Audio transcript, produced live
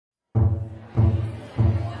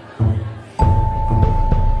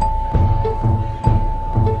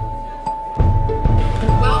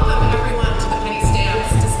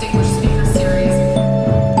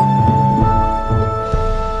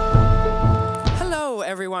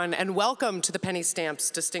everyone, and welcome to the Penny Stamps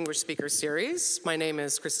Distinguished Speaker Series. My name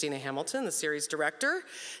is Christina Hamilton, the series director.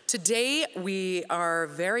 Today, we are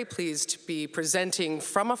very pleased to be presenting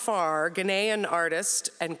from afar Ghanaian artist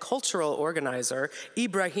and cultural organizer,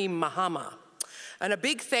 Ibrahim Mahama. And a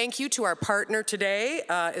big thank you to our partner today,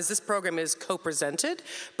 as this program is co-presented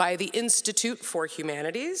by the Institute for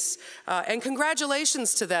Humanities. And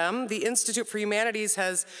congratulations to them. The Institute for Humanities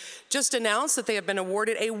has just announced that they have been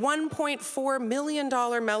awarded a $1.4 million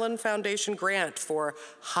Mellon Foundation grant for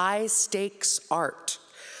high-stakes art.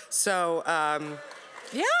 So,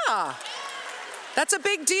 yeah. That's a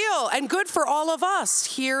big deal and good for all of us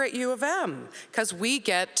here at U of M, because we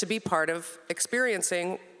get to be part of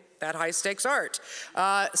experiencing that high-stakes art.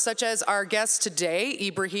 Such as our guest today,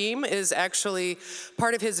 Ibrahim, is actually,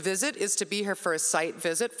 part of his visit is to be here for a site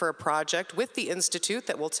visit for a project with the Institute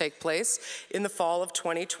that will take place in the fall of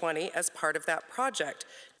 2020 as part of that project.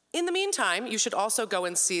 In the meantime, you should also go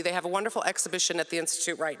and see, they have a wonderful exhibition at the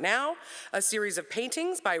Institute right now, a series of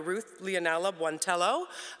paintings by Ruth Leonella Buontello,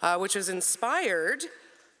 which is inspired,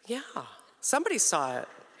 yeah, somebody saw it.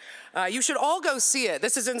 You should all go see it.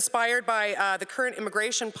 This is inspired by the current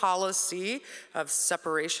immigration policy of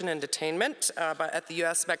separation and detainment at the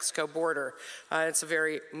US-Mexico border. It's a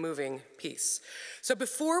very moving piece. So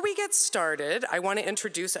before we get started, I want to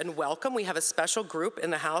introduce and welcome, we have a special group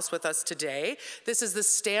in the house with us today. This is the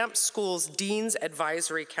Stamp School's Dean's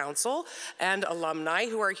Advisory Council and alumni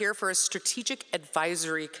who are here for a Strategic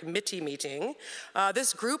Advisory Committee meeting.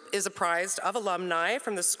 This group is apprised of alumni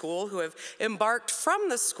from the school who have embarked from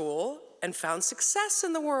the school and found success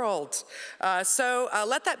in the world. So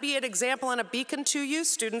let that be an example and a beacon to you,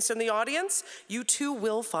 students in the audience. You too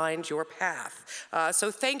will find your path.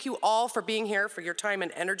 So thank you all for being here, for your time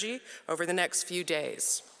and energy over the next few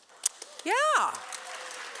days. Yeah.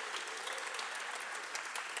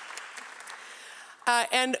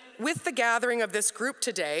 And with the gathering of this group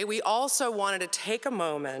today, we also wanted to take a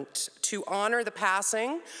moment to honor the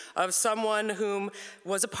passing of someone whom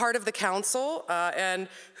was a part of the council and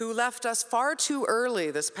who left us far too early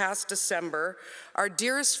this past December. Our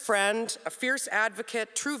dearest friend, a fierce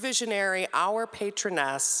advocate, true visionary, our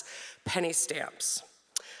patroness, Penny Stamps.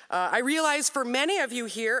 I realize for many of you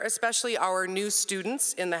here, especially our new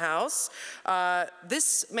students in the house,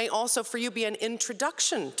 this may also for you be an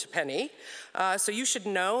introduction to Penny. So you should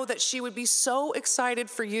know that she would be so excited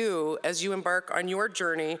for you as you embark on your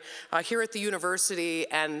journey here at the university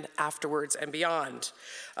and afterwards and beyond.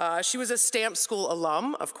 She was a Stamp School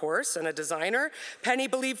alum, of course, and a designer. Penny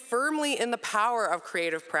believed firmly in the power of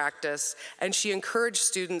creative practice, and she encouraged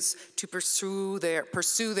students to pursue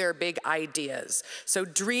their big ideas. So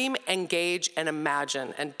dream, engage, and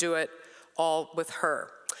imagine, and do it all with her.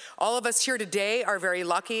 All of us here today are very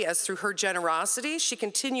lucky, as through her generosity, she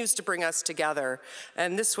continues to bring us together.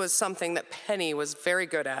 And this was something that Penny was very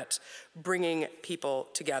good at, bringing people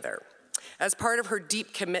together. As part of her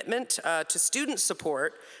deep commitment to student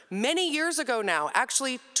support, many years ago now,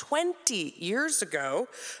 actually 20 years ago,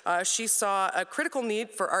 she saw a critical need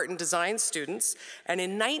for art and design students. And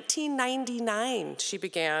in 1999, she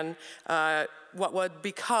began what would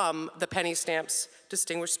become the Penny Stamps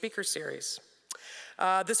Distinguished Speaker Series.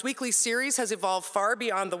 This weekly series has evolved far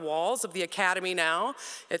beyond the walls of the Academy now,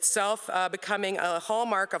 itself becoming a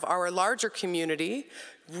hallmark of our larger community,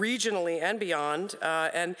 regionally and beyond,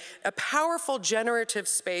 and a powerful generative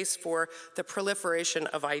space for the proliferation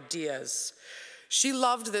of ideas. She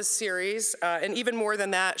loved this series, and even more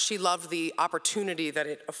than that, she loved the opportunity that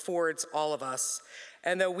it affords all of us.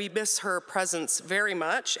 And though we miss her presence very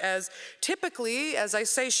much, as typically, as I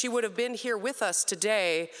say, she would have been here with us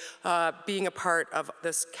today, being a part of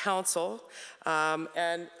this council.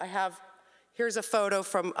 And here's a photo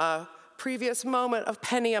from a previous moment of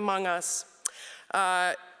Penny among us.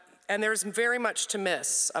 And there's very much to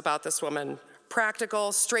miss about this woman.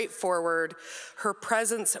 Practical, straightforward. Her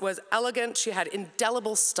presence was elegant. She had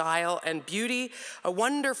indelible style and beauty, a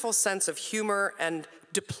wonderful sense of humor and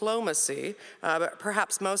diplomacy, but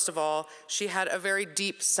perhaps most of all, she had a very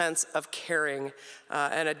deep sense of caring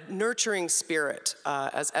and a nurturing spirit,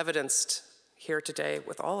 as evidenced here today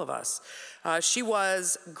with all of us. She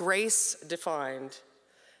was grace-defined.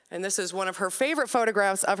 And this is one of her favorite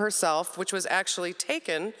photographs of herself, which was actually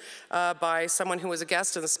taken by someone who was a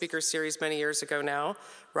guest in the Speaker Series many years ago now,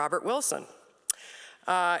 Robert Wilson.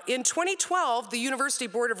 In 2012, the University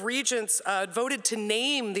Board of Regents voted to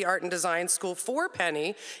name the Art and Design School for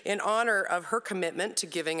Penny in honor of her commitment to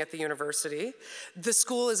giving at the university. The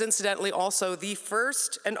school is incidentally also the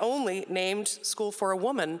first and only named school for a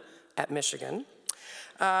woman at Michigan.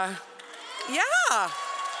 Yeah.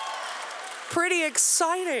 Pretty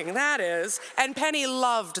exciting, that is. And Penny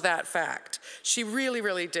loved that fact. She really,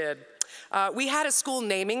 really did. We had a school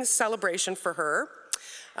naming celebration for her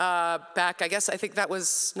back, I think that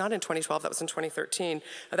was not in 2012, that was in 2013.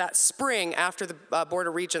 That spring after the Board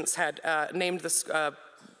of Regents had named this,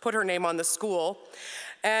 put her name on the school.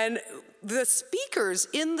 And the speakers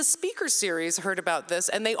in the speaker series heard about this,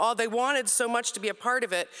 and they wanted so much to be a part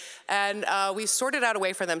of it, and we sorted out a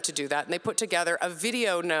way for them to do that, and they put together a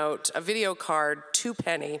video note, a video card to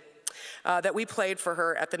Penny that we played for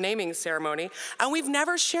her at the naming ceremony, and we've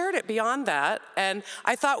never shared it beyond that, and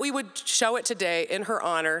I thought we would show it today in her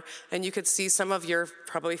honor, and you could see some of your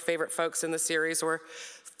probably favorite folks in the series, or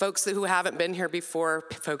folks who haven't been here before,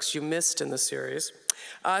 folks you missed in the series.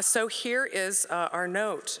 So here is our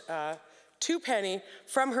note to Penny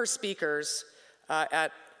from her speakers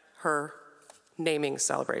at her naming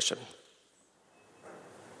celebration.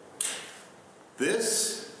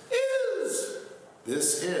 This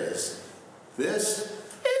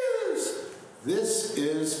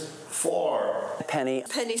is for Penny.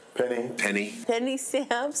 Penny. Penny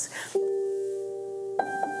stamps.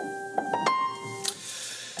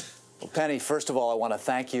 Penny, first of all, I want to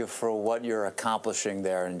thank you for what you're accomplishing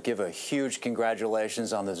there and give a huge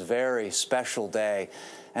congratulations on this very special day,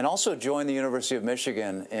 and also join the University of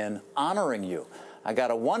Michigan in honoring you. I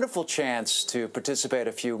got a wonderful chance to participate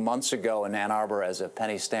a few months ago in Ann Arbor as a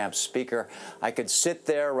Penny Stamp speaker. I could sit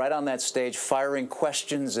there right on that stage firing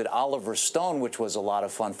questions at Oliver Stone, which was a lot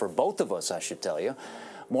of fun for both of us, I should tell you.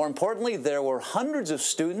 More importantly, there were hundreds of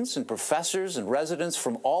students and professors and residents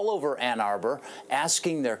from all over Ann Arbor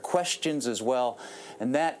asking their questions as well,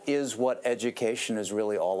 and that is what education is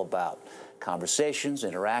really all about. Conversations,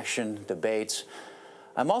 interaction, debates.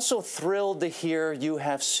 I'm also thrilled to hear you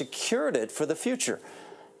have secured it for the future.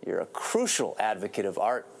 You're a crucial advocate of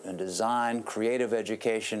art and design, creative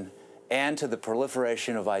education, and to the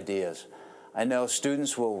proliferation of ideas. I know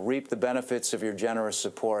students will reap the benefits of your generous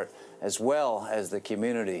support, as well as the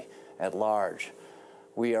community at large.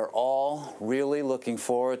 We are all really looking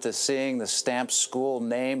forward to seeing the Stamp School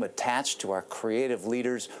name attached to our creative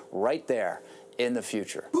leaders right there in the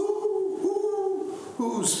future.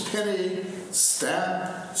 Who's Penny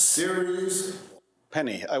Stamp Series?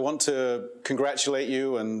 Penny, I want to congratulate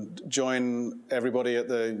you and join everybody at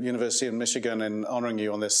the University of Michigan in honoring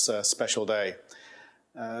you on this special day.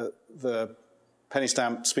 The Penny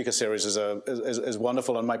Stamp Speaker Series is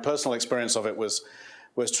wonderful, and my personal experience of it was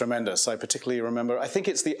tremendous. I particularly remember, I think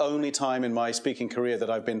it's the only time in my speaking career that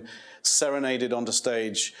I've been serenaded onto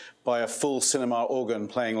stage by a full cinema organ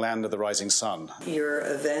playing Land of the Rising Sun. Your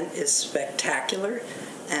event is spectacular,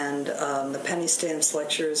 and the Penny Stamps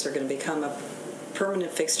lectures are going to become a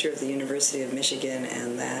permanent fixture of the University of Michigan,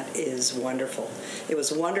 and that is wonderful. It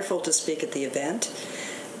was wonderful to speak at the event.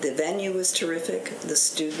 The venue was terrific. The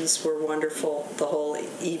students were wonderful. The whole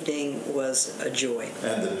evening was a joy.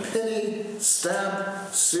 And the Penny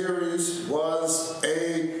Stamp Series was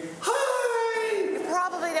a high! You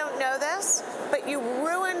probably don't know this, but you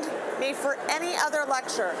ruined me for any other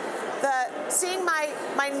lecture. Seeing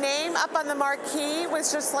my name up on the marquee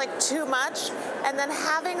was just like too much, and then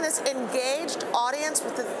having this engaged audience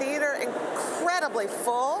with the theater incredibly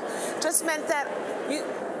full just meant that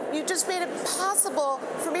you just made it possible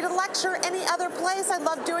for me to lecture any other place. I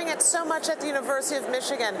love doing it so much at the University of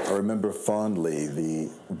Michigan. I remember fondly the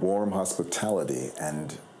warm hospitality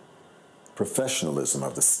and professionalism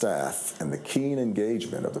of the staff and the keen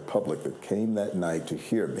engagement of the public that came that night to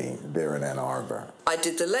hear me there in Ann Arbor. I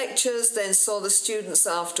did the lectures, then saw the students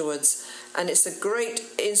afterwards, and it's a great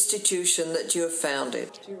institution that you have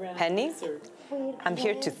founded. Penny, I'm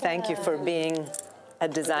here to thank you for being a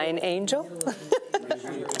design angel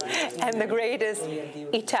and the greatest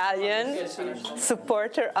Italian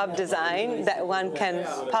supporter of design that one can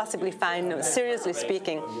possibly find. No, seriously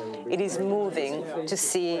speaking, it is moving to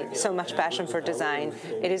see so much passion for design.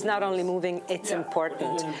 It is not only moving, it's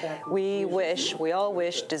important. We all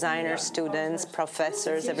wish designers, students,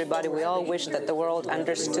 professors, everybody, we all wish that the world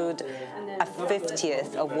understood a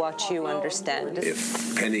 50th of what you understand.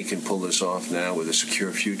 If Penny can pull this off now with a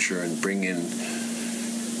secure future and bring in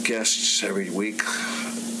guests every week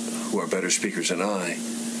who are better speakers than I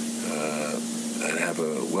and have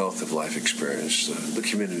a wealth of life experience, the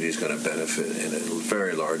community is going to benefit in a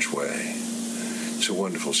very large way. It's a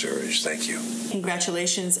wonderful series. Thank you.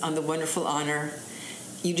 Congratulations on the wonderful honor.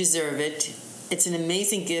 You deserve it. It's an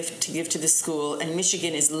amazing gift to give to the school, and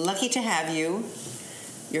Michigan is lucky to have you.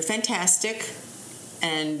 You're fantastic,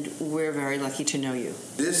 and we're very lucky to know you.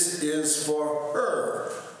 This is for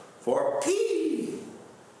her, for P,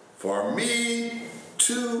 for me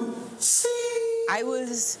to see. I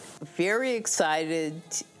was very excited.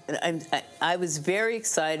 I was very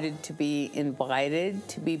excited to be invited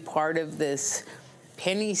to be part of this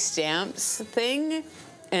penny stamps thing,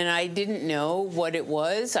 and I didn't know what it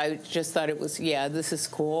was. I just thought it was, yeah, this is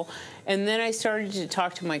cool. And then I started to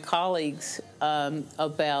talk to my colleagues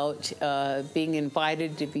about being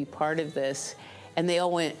invited to be part of this, and they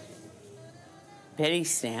all went, penny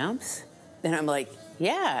stamps? And I'm like,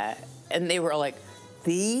 yeah. And they were like,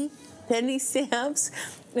 the penny stamps?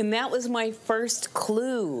 And that was my first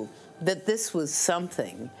clue that this was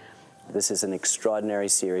something. This is an extraordinary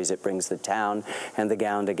series. It brings the town and the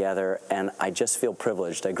gown together, and I just feel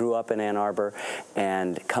privileged. I grew up in Ann Arbor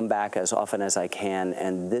and come back as often as I can,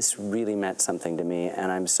 and this really meant something to me,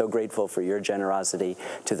 and I'm so grateful for your generosity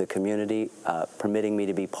to the community. Permitting me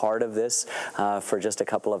to be part of this for just a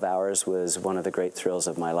couple of hours was one of the great thrills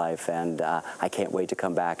of my life, and I can't wait to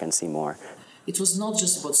come back and see more. It was not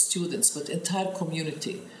just about students, but entire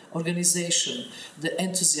community, organization, the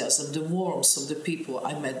enthusiasm, the warmth of the people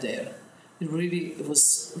I met there. It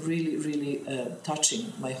was really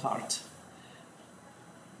touching my heart.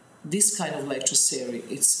 This kind of lecture series,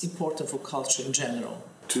 it's important for culture in general.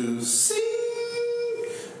 To sing,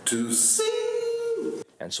 to sing.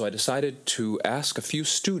 And so I decided to ask a few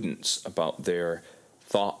students about their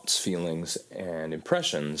thoughts, feelings, and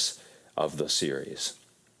impressions of the series.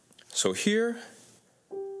 So here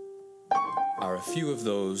are a few of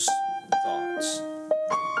those thoughts.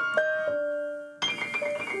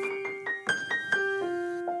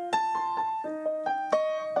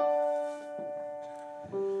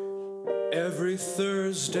 Every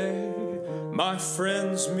Thursday, my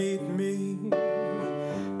friends meet me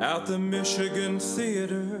at the Michigan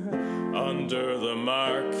Theater under the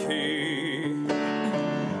marquee.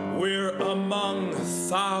 We're among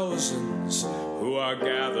thousands who are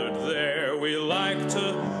gathered there. We like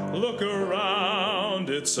to look around.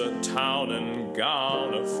 It's a town and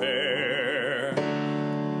gown affair.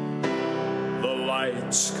 The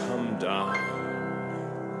lights come down.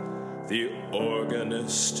 The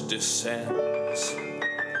organist descends.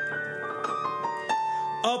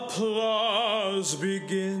 Applause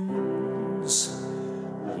begins.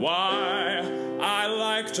 Why, I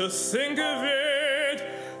like to think of it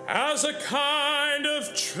as a kind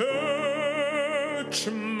of church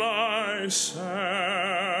myself.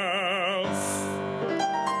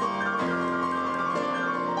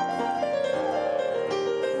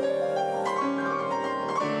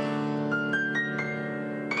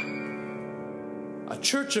 A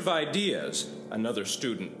church of ideas, another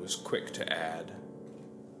student was quick to add.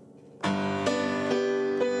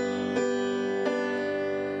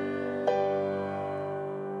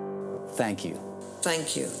 Thank you.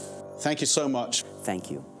 Thank you. Thank you so much.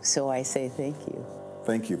 Thank you. So I say thank you.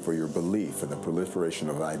 Thank you for your belief in the proliferation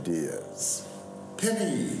of ideas.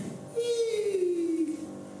 Penny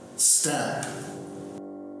stamp.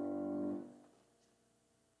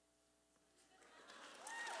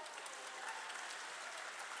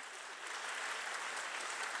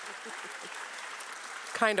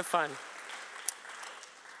 Kind of fun.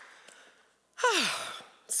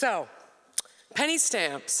 So, Penny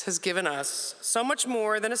Stamps has given us so much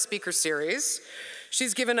more than a speaker series.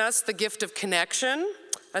 She's given us the gift of connection,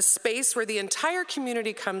 a space where the entire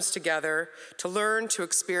community comes together to learn, to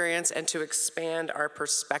experience, and to expand our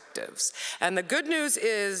perspectives. And the good news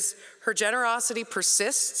is her generosity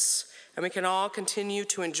persists, and we can all continue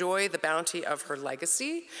to enjoy the bounty of her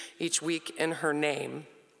legacy each week in her name.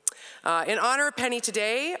 In honor of Penny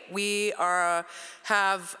today, we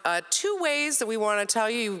have 2 ways that we want to tell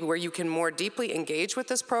you where you can more deeply engage with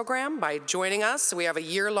this program by joining us. We have a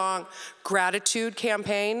year-long gratitude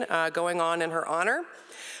campaign going on in her honor.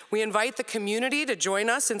 We invite the community to join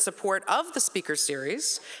us in support of the speaker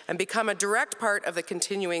series and become a direct part of the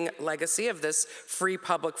continuing legacy of this free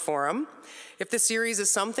public forum. If the series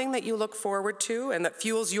is something that you look forward to and that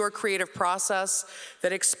fuels your creative process,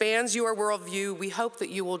 that expands your worldview, we hope that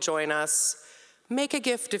you will join us. Make a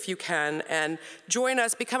gift if you can, and join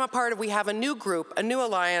us, become a part of, we have a new group, a new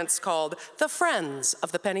alliance called the Friends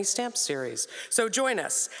of the Penny Stamp Series. So join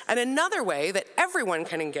us. And another way that everyone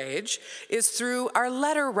can engage is through our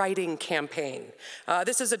letter writing campaign.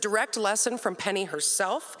 This is a direct lesson from Penny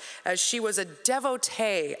herself, as she was a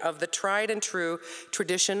devotee of the tried and true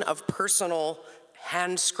tradition of personal,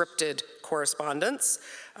 hand-scripted correspondence.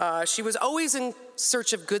 She was always in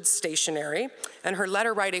search of good stationery, and her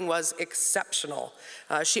letter writing was exceptional.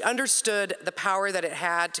 She understood the power that it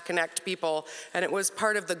had to connect people, and it was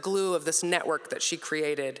part of the glue of this network that she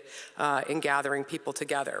created in gathering people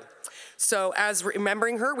together. So as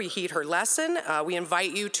remembering her, we heed her lesson. We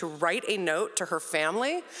invite you to write a note to her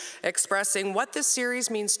family expressing what this series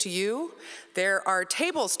means to you. There are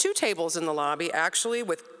tables, 2 tables in the lobby actually,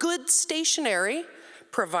 with good stationery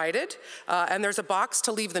provided, and there's a box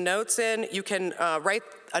to leave the notes in. You can write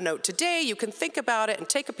a note today, you can think about it and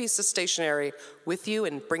take a piece of stationery with you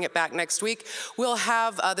and bring it back next week. We'll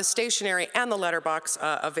have the stationery and the letterbox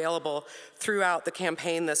available throughout the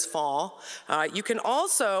campaign this fall. You can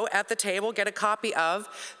also, at the table, get a copy of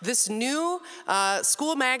this new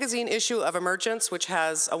school magazine issue of Emergence, which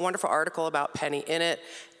has a wonderful article about Penny in it,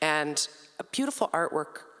 and a beautiful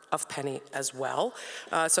artwork of Penny as well.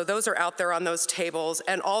 So those are out there on those tables,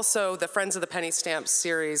 and also the Friends of the Penny Stamps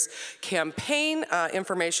series campaign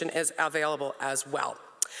information is available as well.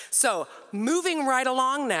 So moving right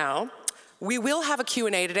along now, we will have a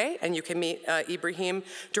Q&A today, and you can meet Ibrahim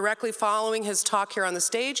directly following his talk here on the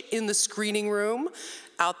stage in the screening room.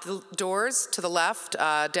 Out the doors to the left,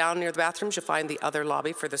 down near the bathrooms, you'll find the other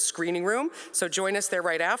lobby for the screening room. So join us there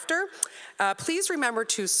right after. Please remember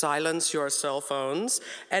to silence your cell phones.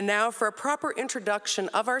 And now for a proper introduction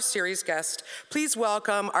of our series guest, please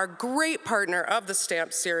welcome our great partner of the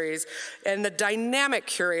Stamp series and the dynamic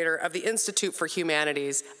curator of the Institute for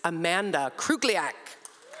Humanities, Amanda Krugliak.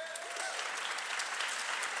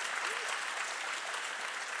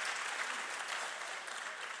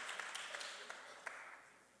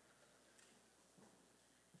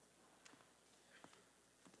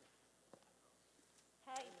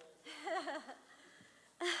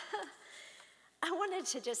 I wanted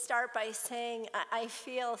to just start by saying I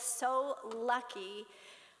feel so lucky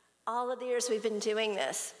all of the years we've been doing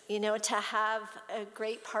this, you know, to have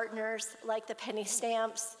great partners like the Penny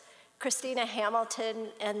Stamps, Christina Hamilton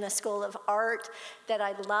and the School of Art that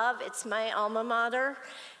I love. It's my alma mater.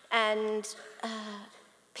 And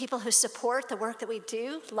people who support the work that we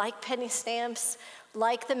do, like Penny Stamps,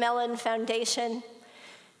 like the Mellon Foundation,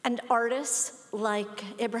 and artists like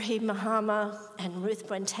Ibrahim Mahama and Ruth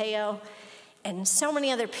Buenteo, and so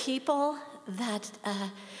many other people that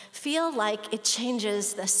feel like it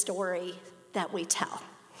changes the story that we tell.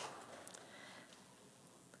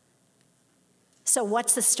 So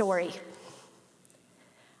what's the story?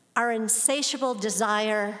 Our insatiable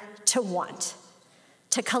desire to want,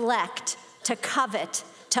 to collect, to covet,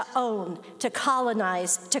 to own, to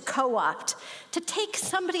colonize, to co-opt, to take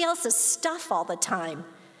somebody else's stuff all the time,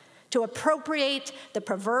 to appropriate the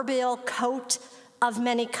proverbial coat of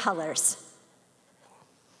many colors.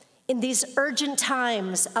 In these urgent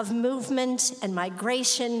times of movement and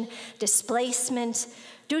migration, displacement,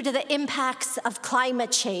 due to the impacts of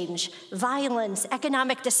climate change, violence,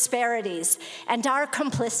 economic disparities, and our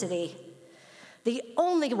complicity, the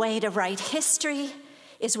only way to write history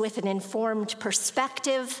is with an informed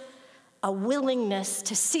perspective, a willingness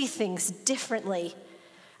to see things differently,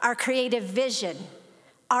 our creative vision,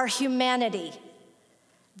 our humanity.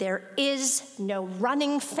 There is no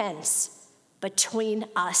running fence between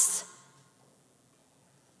us.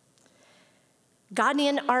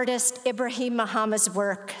 Ghanaian artist Ibrahim Mahama's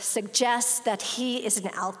work suggests that he is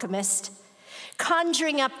an alchemist,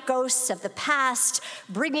 conjuring up ghosts of the past,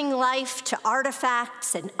 bringing life to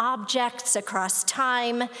artifacts and objects across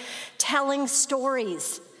time, telling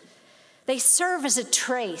stories. They serve as a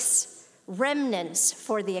trace, remnants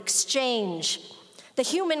for the exchange, the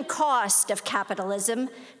human cost of capitalism,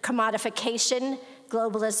 commodification,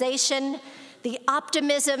 globalization, the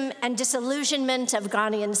optimism and disillusionment of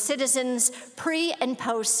Ghanaian citizens pre- and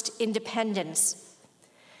post-independence.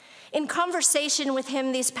 In conversation with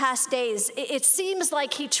him these past days, it seems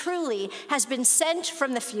like he truly has been sent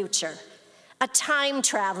from the future, a time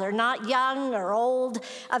traveler, not young or old,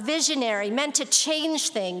 a visionary meant to change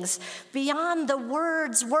things beyond the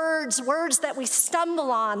words that we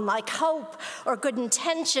stumble on, like hope or good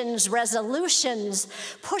intentions, resolutions,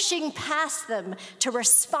 pushing past them to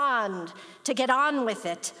respond, to get on with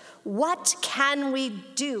it. What can we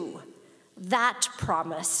do? That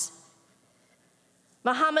promise.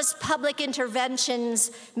 Mahama's public interventions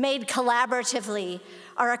made collaboratively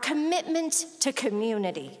are a commitment to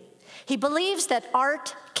community. He believes that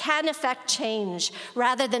art can affect change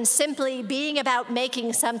rather than simply being about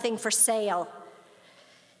making something for sale.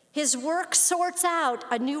 His work sorts out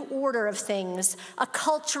a new order of things, a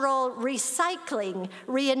cultural recycling,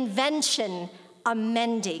 reinvention, a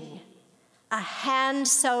mending, a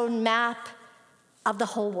hand-sewn map of the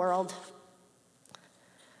whole world.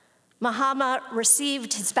 Mahama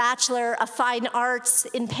received his Bachelor of Fine Arts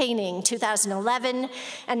in Painting, 2011,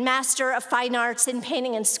 and Master of Fine Arts in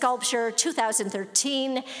Painting and Sculpture,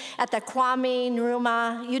 2013, at the Kwame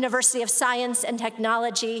Nkrumah University of Science and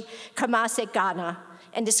Technology, Kumasi, Ghana,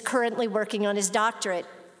 and is currently working on his doctorate.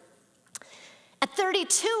 At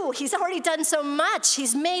 32, he's already done so much.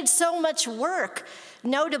 He's made so much work,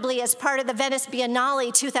 notably as part of the Venice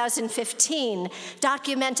Biennale 2015,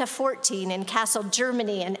 Documenta 14 in Kassel,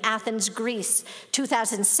 Germany, and Athens, Greece,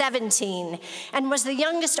 2017, and was the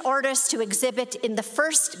youngest artist to exhibit in the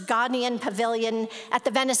first Ghanaian pavilion at the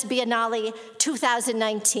Venice Biennale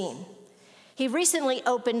 2019. He recently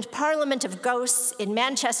opened Parliament of Ghosts in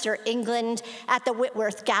Manchester, England, at the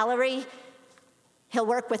Whitworth Gallery. He'll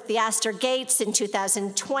work with the Astor Gates in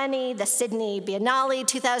 2020, the Sydney Biennale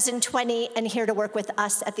 2020, and here to work with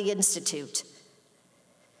us at the Institute.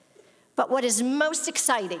 But what is most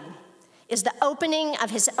exciting is the opening of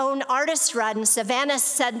his own artist-run Savannah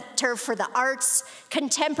Center for the Arts,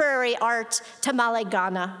 Contemporary Art, Tamale,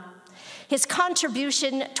 Ghana. His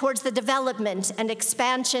contribution towards the development and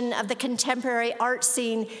expansion of the contemporary art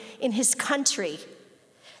scene in his country,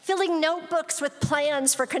 filling notebooks with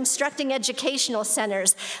plans for constructing educational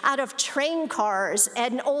centers out of train cars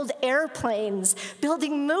and old airplanes,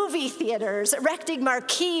 building movie theaters, erecting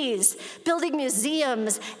marquees, building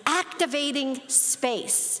museums, activating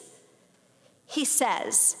space. He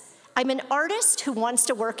says, "I'm an artist who wants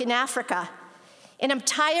to work in Africa, and I'm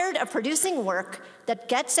tired of producing work that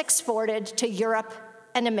gets exported to Europe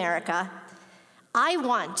and America. I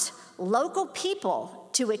want local people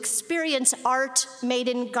to experience art made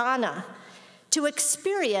in Ghana, to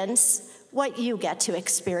experience what you get to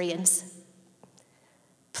experience."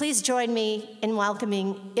 Please join me in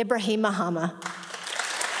welcoming Ibrahim Mahama.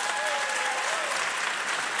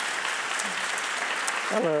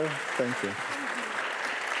 Hello, thank you.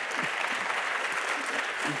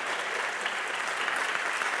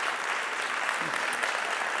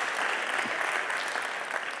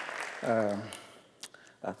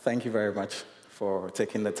 Thank you very much for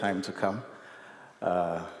taking the time to come.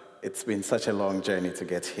 It's been such a long journey to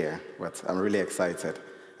get here, but I'm really excited.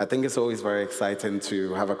 I think it's always very exciting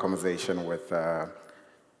to have a conversation with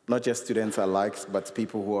not just students alike, but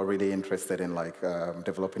people who are really interested in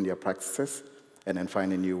developing their practices and then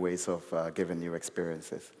finding new ways of giving new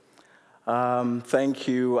experiences. Thank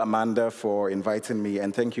you, Amanda, for inviting me,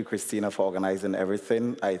 and thank you, Christina, for organizing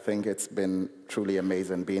everything. I think it's been truly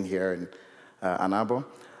amazing being here in Ann Arbor.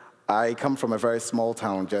 I come from a very small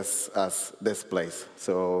town, just as this place.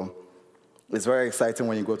 So it's very exciting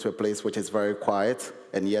when you go to a place which is very quiet,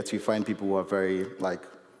 and yet you find people who are very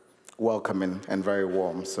welcoming and very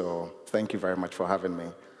warm. So thank you very much for having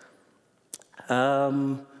me.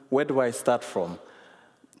 Where do I start from?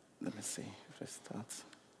 Let me see if it starts.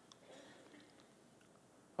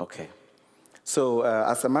 Okay. So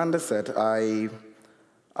as Amanda said,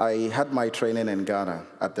 I had my training in Ghana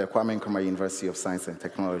at the Kwame Nkrumah University of Science and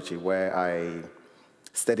Technology, where I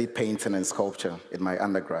studied painting and sculpture in my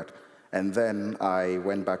undergrad. And then I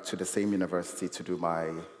went back to the same university to do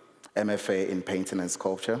my MFA in painting and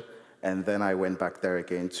sculpture. And then I went back there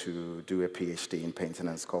again to do a PhD in painting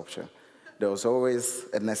and sculpture. There was always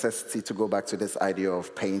a necessity to go back to this idea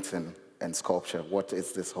of painting and sculpture. What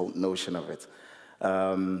is this whole notion of it?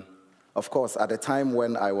 Of course, at the time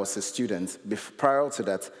when I was a student, prior to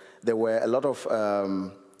that, there were a lot of,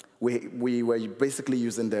 we were basically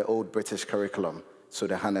using the old British curriculum, so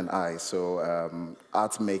the hand and eye. So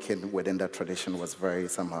art making within that tradition was very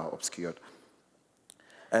somehow obscured.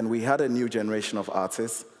 And we had a new generation of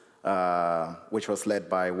artists, which was led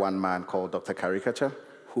by one man called Dr. Caricature,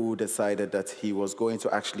 who decided that he was going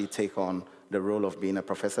to actually take on the role of being a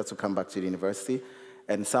professor to come back to the university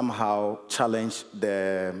and somehow challenge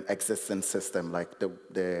the existing system, like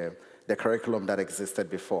the curriculum that existed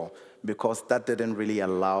before, because that didn't really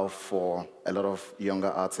allow for a lot of younger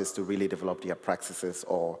artists to really develop their practices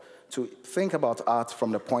or to think about art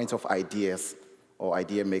from the point of ideas or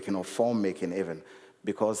idea making or form making even,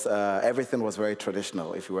 because everything was very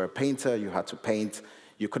traditional. If you were a painter, you had to paint.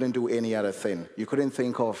 You couldn't do any other thing. You couldn't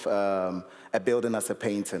think of a building as a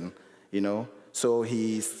painting, you know? So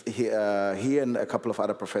he and a couple of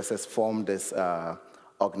other professors formed this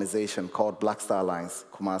organization called Black Star Lines,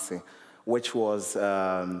 Kumasi, which was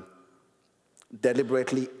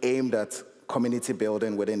deliberately aimed at community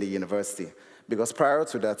building within the university. Because prior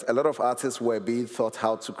to that, a lot of artists were being taught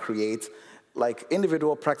how to create like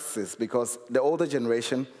individual practices, because the older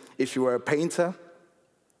generation, if you were a painter,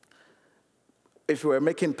 if you were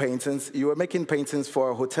making paintings, you were making paintings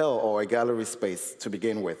for a hotel or a gallery space to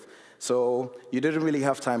begin with. So you didn't really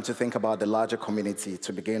have time to think about the larger community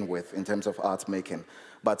to begin with in terms of art making.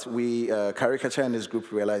 But we, Caricature and this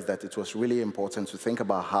group realized that it was really important to think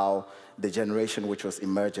about how the generation which was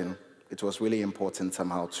emerging, it was really important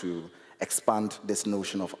somehow to expand this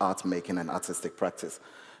notion of art making and artistic practice.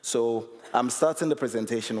 So I'm starting the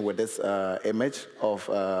presentation with this image of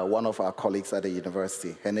one of our colleagues at the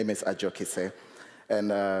university. Her name is Ajokise. And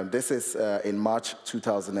this is in March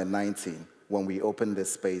 2019 when we opened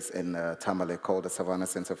this space in Tamale called the Savannah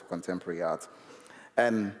Center for Contemporary Art.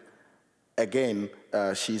 And again,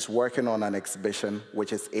 she's working on an exhibition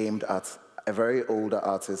which is aimed at a very older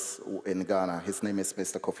artist in Ghana. His name is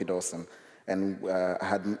Mr. Kofi Dawson. And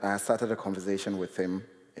I started a conversation with him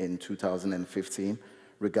in 2015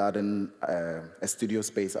 regarding a studio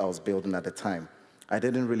space I was building at the time. I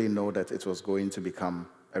didn't really know that it was going to become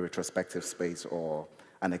a retrospective space or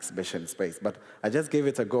an exhibition space, but I just gave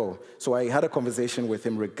it a go. So I had a conversation with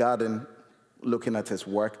him regarding looking at his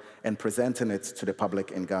work and presenting it to the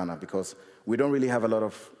public in Ghana, because we don't really have a lot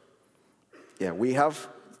of, we have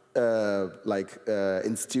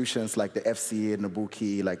institutions like the FCA,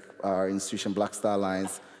 Nabuki, like our institution, Black Star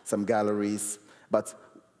Lines, some galleries, but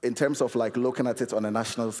in terms of like looking at it on a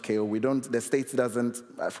national scale, we don't, the state doesn't,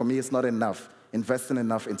 for me it's not enough, investing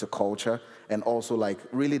enough into culture and also like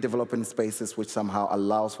really developing spaces which somehow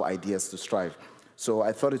allows for ideas to strive. So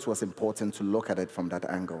I thought it was important to look at it from that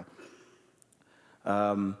angle.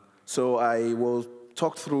 So I will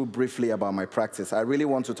talk through briefly about my practice. I really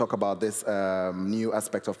want to talk about this new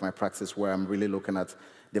aspect of my practice where I'm really looking at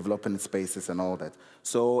developing spaces and all that.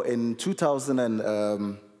 So in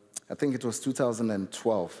I think it was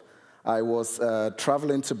 2012, I was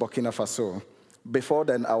traveling to Burkina Faso. Before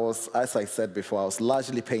then, I was, as I said before, I was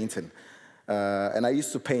largely painting. And I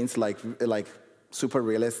used to paint like super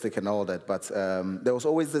realistic and all that, but there was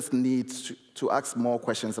always this need to ask more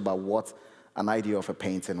questions about what an idea of a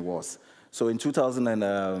painting was. So in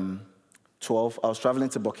 2012, I was traveling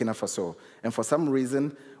to Burkina Faso, and for some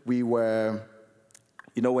reason, we were,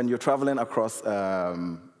 you know, when you're traveling across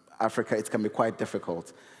Africa, it can be quite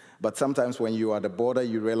difficult. But sometimes when you are at the border,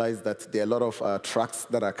 you realize that there are a lot of trucks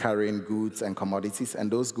that are carrying goods and commodities,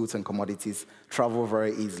 and those goods and commodities travel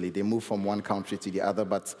very easily. They move from one country to the other,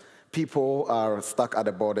 but people are stuck at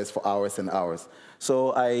the borders for hours and hours.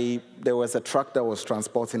 So there was a truck that was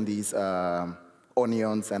transporting these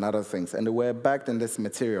onions and other things, and they were bagged in this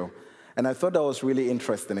material. And I thought that was really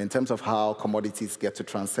interesting in terms of how commodities get to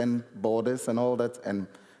transcend borders and all that, and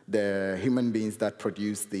the human beings that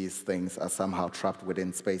produce these things are somehow trapped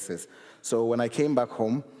within spaces. So when I came back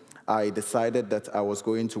home, I decided that I was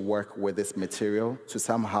going to work with this material to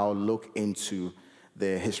somehow look into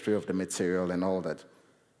the history of the material and all that.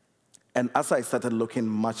 And as I started looking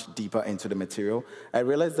much deeper into the material, I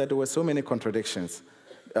realized that there were so many contradictions.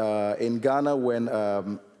 In Ghana, when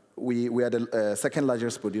we are the second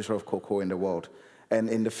largest producer of cocoa in the world, and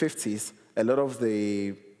in the 50s, a lot of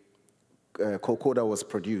the cocoa that was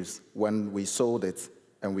produced, when we sold it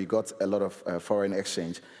and we got a lot of foreign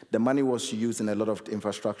exchange, the money was used in a lot of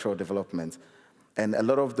infrastructural development. And a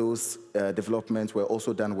lot of those developments were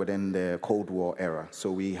also done within the Cold War era. So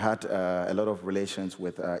we had a lot of relations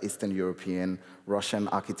with Eastern European, Russian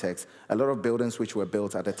architects, a lot of buildings which were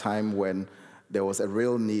built at a time when there was a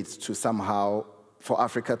real need to somehow, for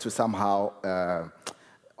Africa to somehow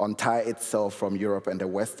untie itself from Europe and the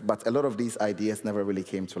West, but a lot of these ideas never really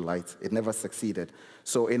came to light. It never succeeded.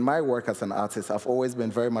 So in my work as an artist, I've always been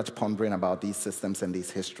very much pondering about these systems and these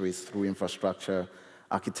histories through infrastructure,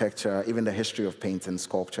 architecture, even the history of painting,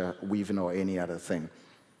 sculpture, weaving, or any other thing.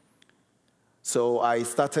 So I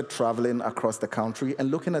started traveling across the country and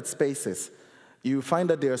looking at spaces. You find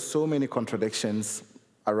that there are so many contradictions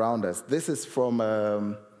around us. This is from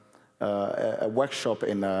a workshop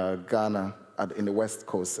in Ghana, in the West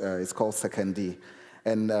Coast. It's called Sekondi.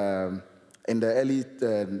 And in the early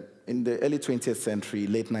 20th century,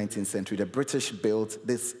 late 19th century, the British built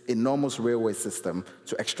this enormous railway system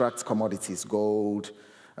to extract commodities, gold,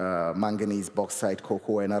 manganese, bauxite,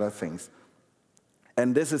 cocoa, and other things.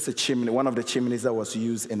 And this is a chimney, one of the chimneys that was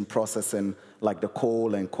used in processing like the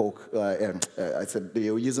coal and coke. I said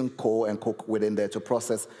they were using coal and coke within there to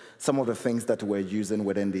process some of the things that we're using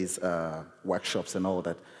within these workshops and all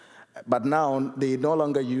that. But now they no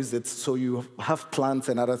longer use it, so you have plants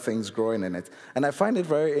and other things growing in it. And I find it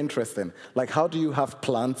very interesting. Like, how do you have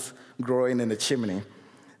plants growing in a chimney?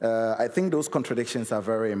 I think those contradictions are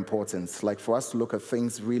very important, like for us to look at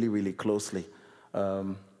things really, really closely.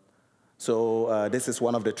 So this is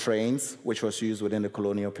one of the trains which was used within the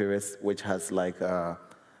colonial periods, which has like, I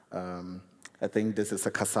think this is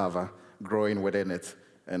a cassava growing within it.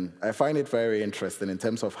 And I find it very interesting in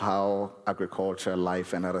terms of how agriculture,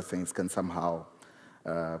 life, and other things can somehow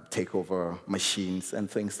take over machines and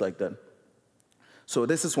things like that. So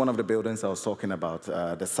this is one of the buildings I was talking about,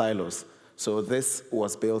 the silos. So this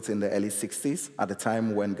was built in the early 60s, at the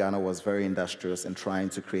time when Ghana was very industrious in trying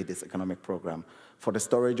to create this economic program for the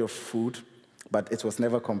storage of food, but it was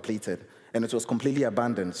never completed. And it was completely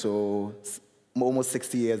abandoned. So almost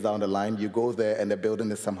 60 years down the line, you go there and the building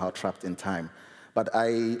is somehow trapped in time. But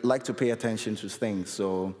I like to pay attention to things.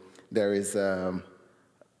 So there is,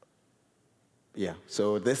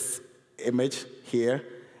 so this image here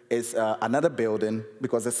is another building,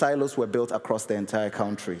 because the silos were built across the entire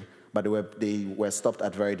country, but they were stopped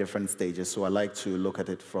at very different stages. So I like to look at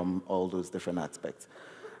it from all those different aspects.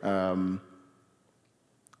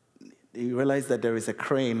 You realize that there is a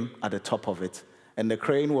crane at the top of it. And the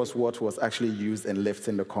crane was what was actually used in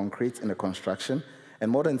lifting the concrete in the construction.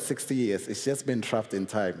 And more than 60 years, it's just been trapped in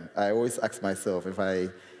time. I always ask myself, if I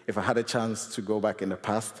had a chance to go back in the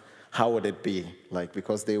past, how would it be? Like,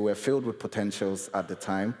 because they were filled with potentials at the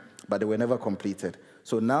time, but they were never completed.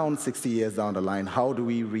 So now, 60 years down the line, how do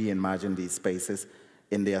we reimagine these spaces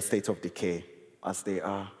in their state of decay as they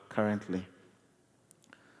are currently?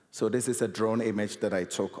 So this is a drone image that I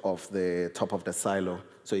took of the top of the silo.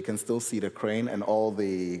 So you can still see the crane and all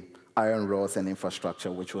the iron rods and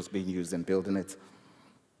infrastructure which was being used in building it.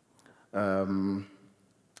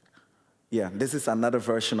 This is another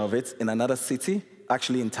version of it in another city,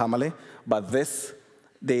 actually in Tamale, but this,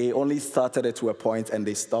 they only started it to a point and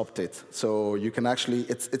they stopped it. So you can actually,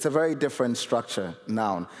 it's a very different structure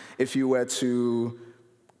now. If you were to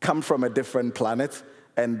come from a different planet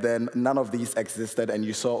and then none of these existed and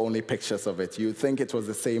you saw only pictures of it, you'd think it was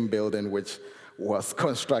the same building which was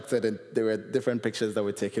constructed and there were different pictures that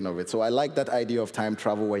were taken of it. So I like that idea of time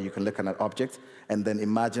travel where you can look at an object and then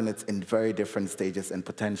imagine it in very different stages and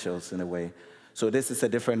potentials in a way. So this is a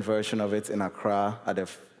different version of it in Accra at a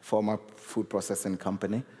former food processing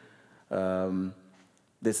company.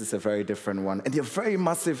 This is a very different one. And they're very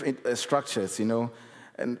massive structures, you know.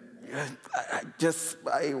 And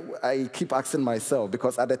I keep asking myself,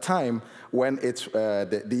 because at the time when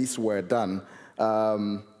these were done,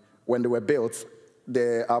 when they were built,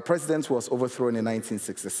 our president was overthrown in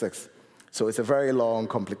 1966. So it's a very long,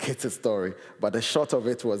 complicated story. But the short of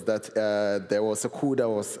it was that there was a coup that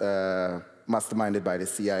was masterminded by the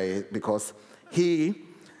CIA, because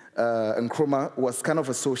Nkrumah was kind of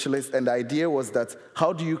a socialist, and the idea was that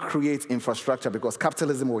how do you create infrastructure, because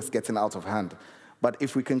capitalism was getting out of hand. But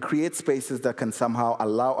if we can create spaces that can somehow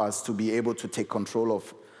allow us to be able to take control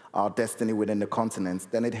of our destiny within the continent,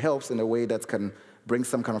 then it helps in a way that can bring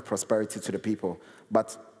some kind of prosperity to the people.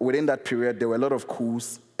 But within that period, there were a lot of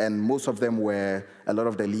coups, and most of them were a lot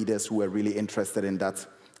of the leaders who were really interested in that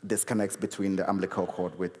disconnects between the umbilical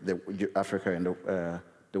cord with Africa and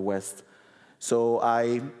the West. So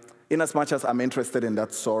in as much as I'm interested in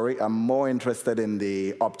that story, I'm more interested in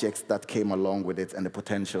the objects that came along with it and the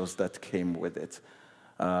potentials that came with it.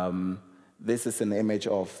 This is an image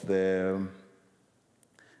of the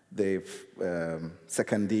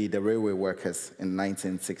secondary, the railway workers in the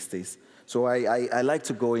 1960s. So I like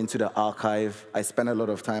to go into the archive. I spend a lot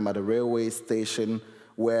of time at the railway station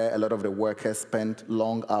where a lot of the workers spent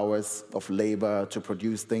long hours of labor to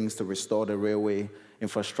produce things, to restore the railway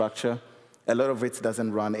infrastructure. A lot of it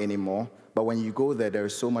doesn't run anymore, but when you go there, there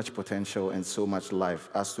is so much potential and so much life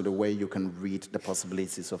as to the way you can read the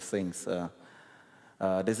possibilities of things.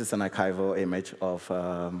 This is an archival image of,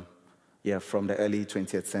 from the early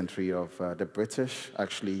 20th century of the British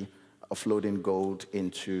actually offloading gold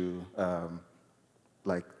into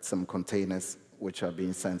like some containers which are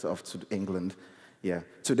being sent off to England. Yeah.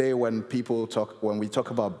 Today, when we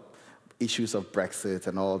talk about issues of Brexit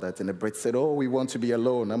and all that, and the Brits said, "Oh, we want to be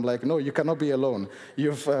alone." I'm like, "No, you cannot be alone.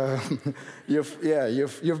 You've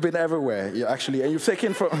been everywhere. And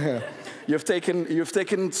you've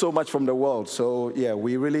taken so much from the world. So yeah,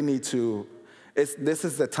 we really need to. This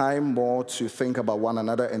is the time more to think about one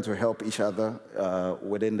another and to help each other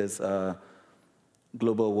within this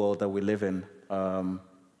global world that we live in.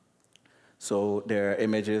 So there are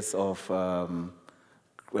images of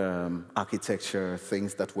architecture,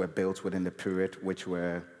 things that were built within the period, which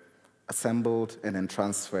were assembled and then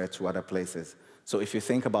transferred to other places. So if you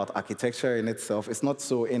think about architecture in itself, it's not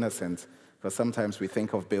so innocent, because sometimes we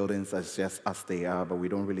think of buildings as just as they are, but we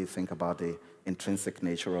don't really think about the intrinsic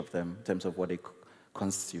nature of them in terms of what they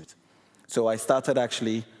constitute. So I started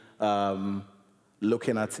actually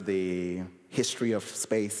looking at the history of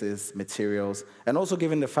spaces, materials, and also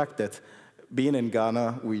given the fact that being in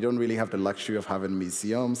Ghana, we don't really have the luxury of having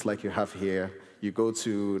museums like you have here. You go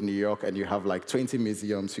to New York and you have like 20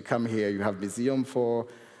 museums. You come here, you have museum for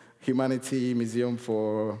humanity, museum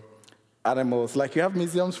for animals. Like you have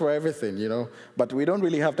museums for everything, you know. But we don't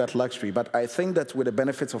really have that luxury. But I think that with the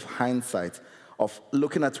benefits of hindsight, of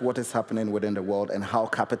looking at what is happening within the world and how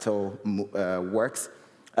capital works,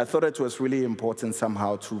 I thought it was really important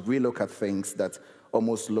somehow to relook at things that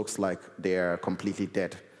almost looks like they're completely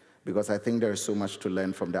dead. Because I think there's so much to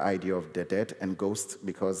learn from the idea of the dead and ghosts,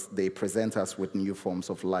 because they present us with new forms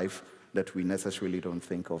of life that we necessarily don't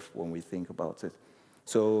think of when we think about it.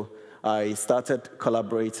 So I started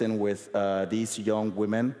collaborating with these young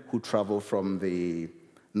women who travel from the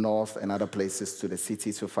north and other places to the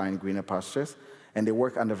city to find greener pastures, and they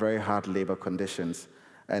work under very hard labor conditions.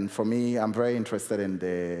 And for me, I'm very interested in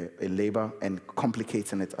labor and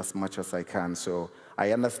complicating it as much as I can. So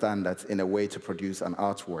I understand that in a way to produce an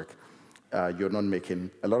artwork, you're not making,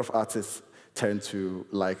 a lot of artists tend to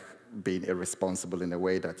like being irresponsible in a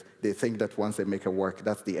way that they think that once they make a work,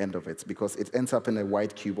 that's the end of it, because it ends up in a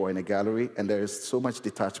white cube or in a gallery, and there is so much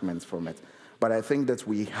detachment from it. But I think that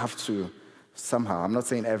we have to somehow, I'm not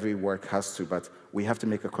saying every work has to, but we have to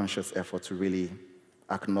make a conscious effort to really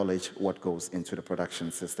acknowledge what goes into the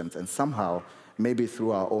production systems. And somehow, maybe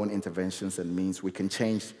through our own interventions and means, we can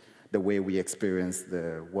change the way we experience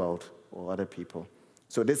the world or other people.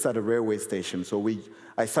 So this is at a railway station. So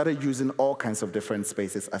I started using all kinds of different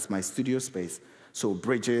spaces as my studio space. So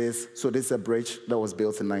bridges. So this is a bridge that was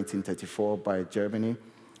built in 1934 by Germany.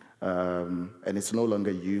 And it's no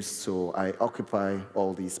longer used. So I occupy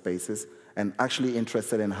all these spaces and actually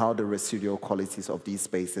interested in how the residual qualities of these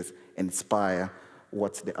spaces inspire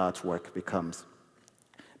what the artwork becomes.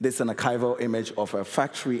 This is an archival image of a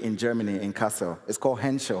factory in Germany, in Kassel. It's called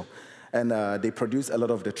Henschel. And they produce a lot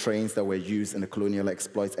of the trains that were used in the colonial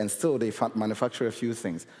exploits. And still, they manufacture a few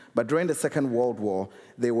things. But during the Second World War,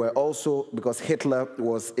 they were also, because Hitler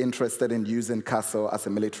was interested in using Kassel as a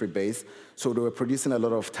military base, so they were producing a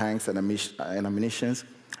lot of tanks and ammunition.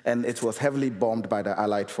 And it was heavily bombed by the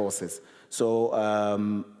Allied forces.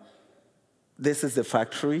 So this is the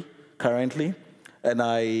factory currently. And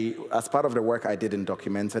as part of the work I did in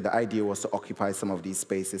Documenta, the idea was to occupy some of these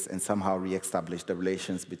spaces and somehow reestablish the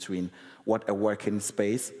relations between what a working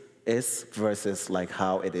space is versus like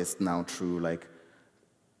how it is now through like,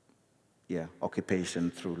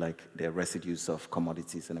 occupation through like the residues of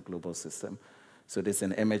commodities in a global system. So this is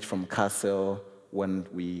an image from Kassel when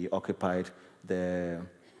we occupied the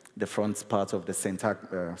front part of the St.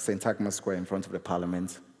 Agma Square in front of the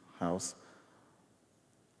Parliament House.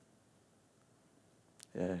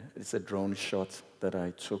 It's a drone shot that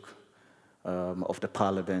I took of the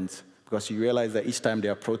Parliament, because you realize that each time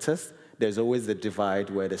there are protests, there's always the divide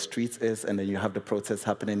where the street is, and then you have the protests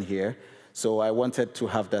happening here. So I wanted to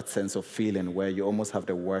have that sense of feeling where you almost have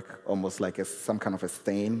the work almost like some kind of a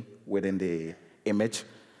stain within the image.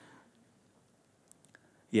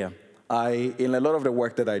 Yeah. In a lot of the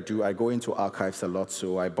work that I do, I go into archives a lot,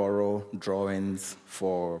 so I borrow drawings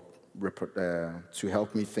to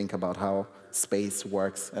help me think about how space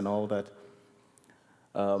works and all that.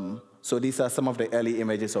 So these are some of the early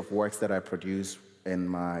images of works that I produce in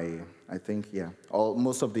my, I think,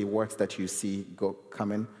 most of the works that you see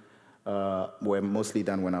coming were mostly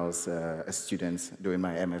done when I was a student doing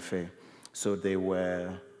my MFA. So they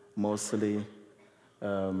were mostly,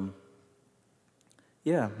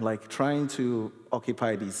 like trying to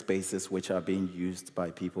occupy these spaces which are being used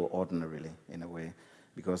by people ordinarily in a way,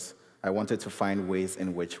 because I wanted to find ways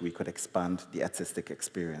in which we could expand the artistic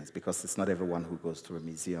experience, because it's not everyone who goes to a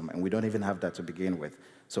museum, and we don't even have that to begin with.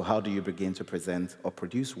 So how do you begin to present or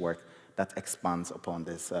produce work that expands upon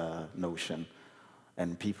this notion?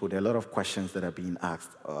 And there are a lot of questions that are being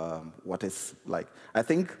asked. What is like, I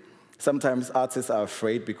think sometimes artists are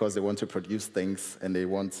afraid because they want to produce things and they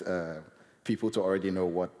want people to already know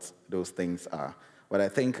what those things are. But I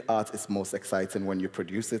think art is most exciting when you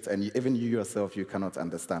produce it, and even you yourself, you cannot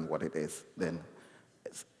understand what it is. Then,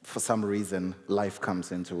 for some reason, life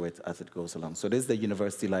comes into it as it goes along. So this is the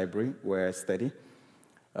university library where I study.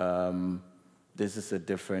 This is a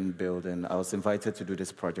different building. I was invited to do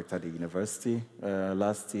this project at the university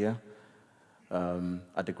last year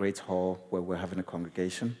at the Great Hall where we're having a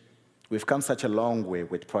congregation. We've come such a long way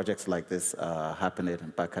with projects like this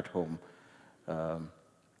happening back at home.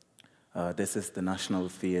 This is the National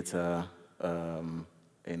Theatre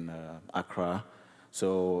in Accra.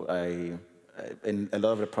 So in a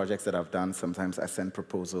lot of the projects that I've done, sometimes I send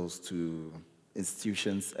proposals to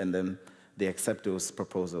institutions, and then they accept those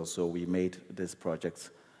proposals. So we made this project.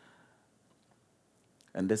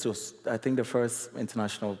 And this was, I think, the first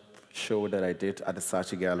international show that I did at the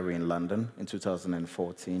Saatchi Gallery in London in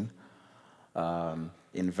 2014.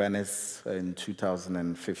 in Venice in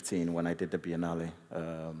 2015 when I did the Biennale,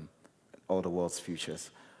 All the World's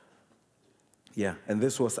Futures. Yeah, and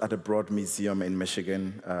this was at the Broad Museum in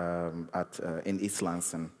Michigan in East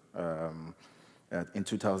Lansing in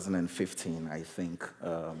 2015, I think.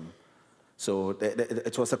 So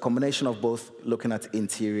it was a combination of both looking at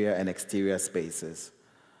interior and exterior spaces.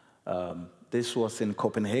 This was in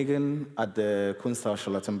Copenhagen at the Kunsthaus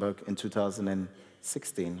Charlottenburg in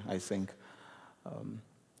 2016, I think.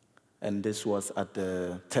 And this was at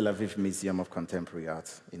the Tel Aviv Museum of Contemporary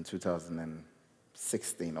Art in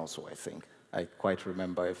 2016 also, I think. I quite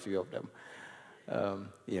remember a few of them.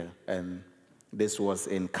 Yeah, and this was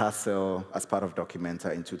in Kassel as part of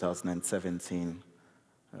Documenta in 2017.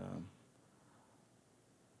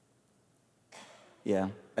 Yeah,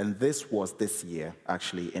 and this was this year,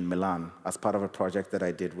 actually, in Milan, as part of a project that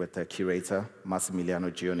I did with the curator,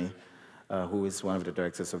 Massimiliano Gioni, who is one of the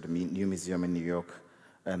directors of the new museum in New York.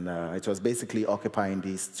 And it was basically occupying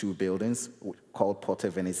these two buildings called Porte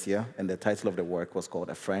Venezia, and the title of the work was called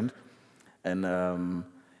A Friend. And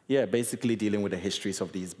yeah, basically dealing with the histories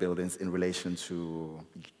of these buildings in relation to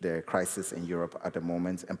the crisis in Europe at the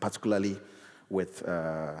moment, and particularly with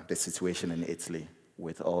the situation in Italy,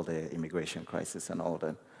 with all the immigration crisis and all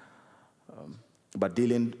that. But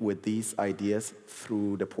dealing with these ideas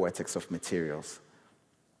through the poetics of materials.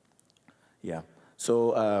 Yeah,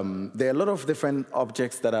 so there are a lot of different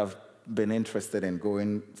objects that I've been interested in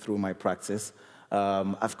going through my practice.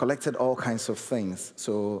 I've collected all kinds of things.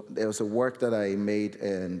 So there was a work that I made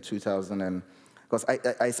in 2000, because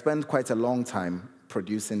I spent quite a long time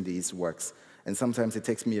producing these works. And sometimes it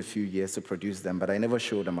takes me a few years to produce them, but I never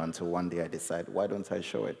show them until one day I decide, why don't I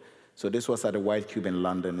show it? So this was at the White Cube in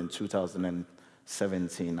London in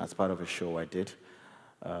 2017 as part of a show I did.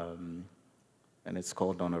 And it's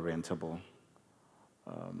called Unorientable.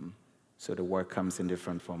 So the work comes in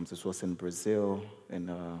different forms. This was in Brazil, in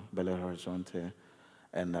Belo Horizonte.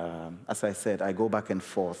 And as I said, I go back and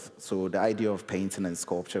forth. So the idea of painting and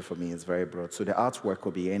sculpture for me is very broad. So the artwork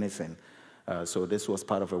could be anything. So this was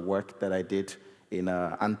part of a work that I did in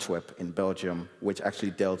Antwerp, in Belgium, which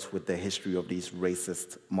actually dealt with the history of these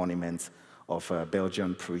racist monuments of a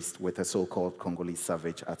Belgian priest with a so-called Congolese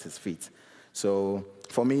savage at his feet. So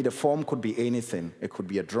for me, the form could be anything. It could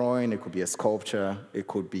be a drawing, it could be a sculpture, it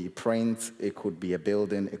could be print, it could be a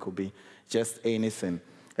building, it could be just anything.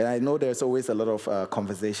 And I know there's always a lot of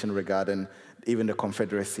conversation regarding even the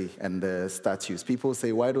Confederacy and the statues. People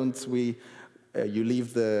say, why don't we, you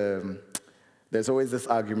leave the, there's always this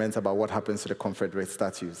argument about what happens to the Confederate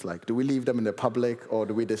statues. Like, do we leave them in the public, or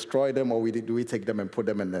do we destroy them, or do we take them and put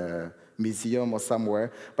them in a museum or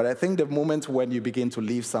somewhere? But I think the moment when you begin to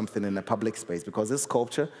leave something in a public space, because this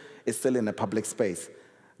sculpture is still in a public space,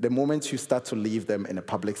 the moment you start to leave them in a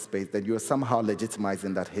public space, then you're somehow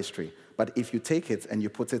legitimizing that history. But if you take it and you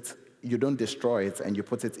put it, you don't destroy it, and you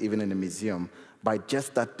put it even in a museum, by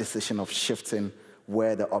just that decision of shifting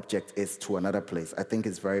where the object is to another place, I think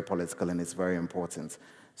it's very political and it's very important.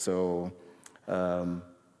 So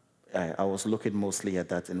I was looking mostly at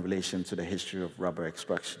that in relation to the history of rubber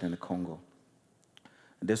extraction in the Congo.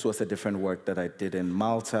 This was a different work that I did in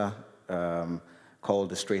Malta, called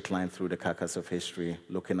The Straight Line Through the Carcass of History,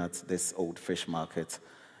 looking at this old fish market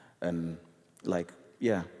and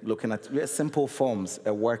looking at simple forms,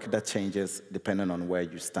 a work that changes depending on where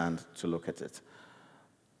you stand to look at it.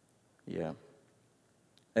 Yeah.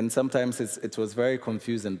 And sometimes it was very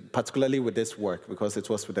confusing, particularly with this work, because it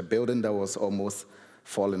was with a building that was almost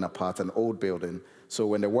falling apart, an old building. So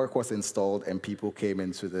when the work was installed and people came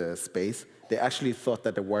into the space, they actually thought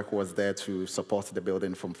that the work was there to support the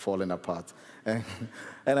building from falling apart. And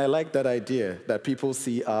I like that idea, that people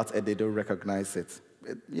see art and they don't recognize it.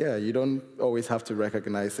 Yeah, you don't always have to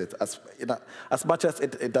recognize it. As much as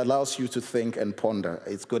it allows you to think and ponder,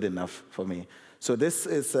 it's good enough for me. So this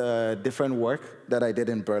is a different work that I did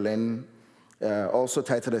in Berlin, also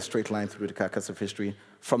titled A Straight Line Through the Carcass of History,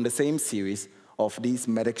 from the same series of these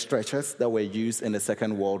medic stretchers that were used in the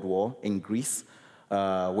Second World War in Greece,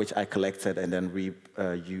 which I collected and then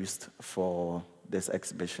reused for this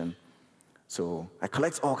exhibition. So I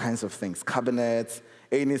collect all kinds of things, cabinets,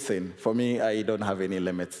 anything. For me, I don't have any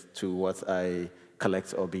limit to what I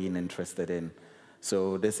collect or being interested in.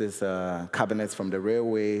 So this is cabinets from the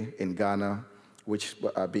railway in Ghana, which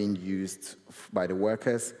are being used by the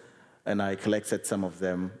workers. And I collected some of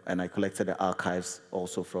them, and I collected the archives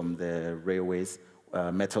also from the railways,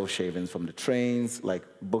 metal shavings from the trains, like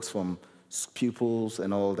books from pupils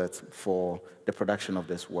and all that for the production of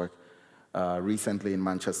this work. Recently in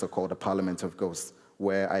Manchester called the Parliament of Ghosts,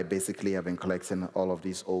 where I basically have been collecting all of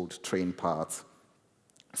these old train parts.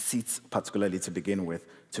 seats, particularly to begin with,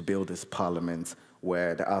 to build this parliament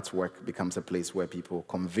where the artwork becomes a place where people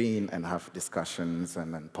convene and have discussions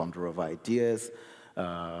and ponder over ideas,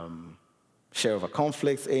 share over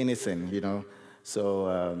conflicts, anything, you know.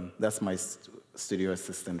 So that's my studio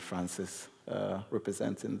assistant, Francis,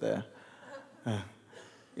 representing there.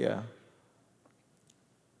 Yeah.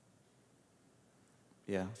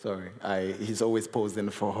 Yeah, sorry. He's always posing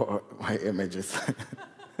for my images.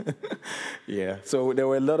 Yeah, so there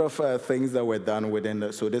were a lot of things that were done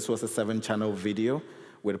within so this was a 7-channel video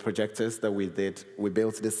with projectors that we did. We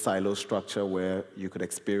built this silo structure where you could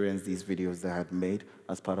experience these videos that I had made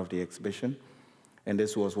as part of the exhibition. And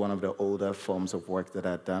this was one of the older forms of work that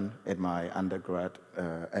I had done in my undergrad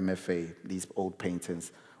MFA, these old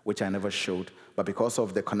paintings, which I never showed. But because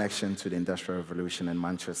of the connection to the Industrial Revolution in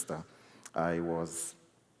Manchester, I was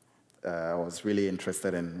really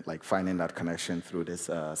interested in finding that connection through this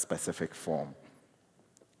specific form.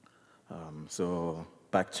 So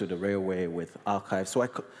back to the railway with archives. So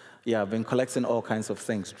I've been collecting all kinds of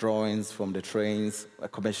things, drawings from the trains. I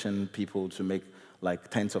commissioned people to make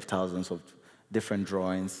tens of thousands of different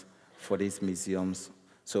drawings for these museums.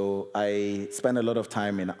 So I spent a lot of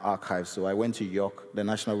time in archives. So I went to York, the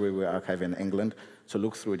National Railway Archive in England, to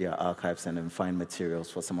look through their archives and then find materials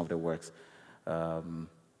for some of the works.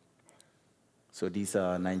 So these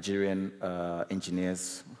are Nigerian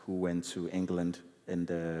engineers who went to England in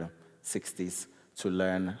the 60s to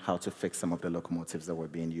learn how to fix some of the locomotives that were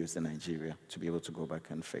being used in Nigeria, to be able to go back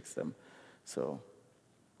and fix them. So,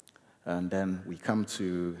 and then we come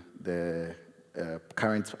to the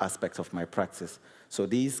current aspect of my practice. So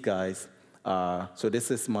these guys are, so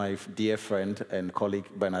this is my dear friend and colleague,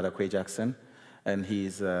 Bernard Jackson, and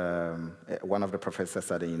he's one of the professors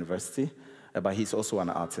at the university. But he's also an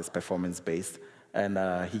artist, performance-based. And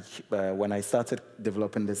when I started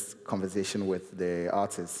developing this conversation with the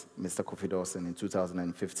artist, Mr. Kofi Dawson, in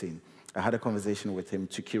 2015, I had a conversation with him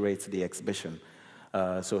to curate the exhibition.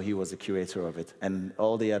 So he was the curator of it. And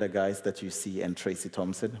all the other guys that you see, and Tracy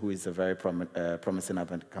Thompson, who is a very promising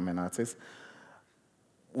up-and-coming artist,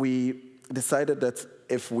 we decided that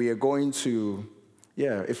if we are going to,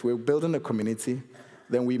 if we're building a community,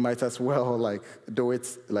 then we might as well do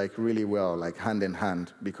it really well, hand in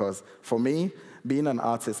hand. Because for me, being an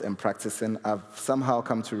artist and practicing, I've somehow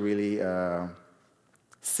come to really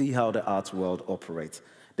see how the art world operates.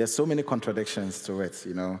 There's so many contradictions to it,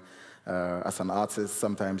 you know. As an artist,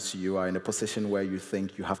 sometimes you are in a position where you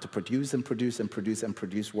think you have to produce and produce and produce and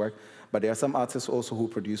produce work. But there are some artists also who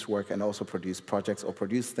produce work and also produce projects or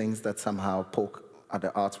produce things that somehow poke at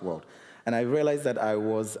the art world. And I realized that I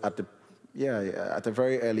was at a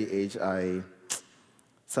very early age, I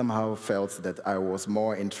somehow felt that I was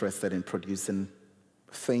more interested in producing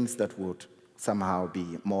things that would somehow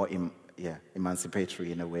be more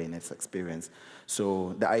emancipatory in a way in its experience.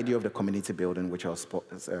 So the idea of the community building, which I was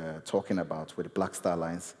talking about with the Black Star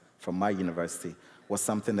Lines from my university, was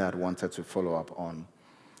something that I wanted to follow up on.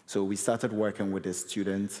 So we started working with the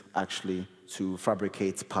students actually to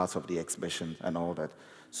fabricate parts of the exhibition and all that.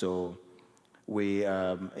 So we,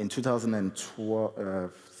 in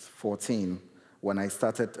 2014, when I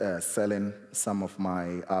started selling some of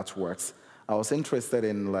my artworks, I was interested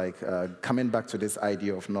in coming back to this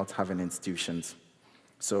idea of not having institutions.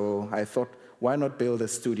 So I thought, why not build a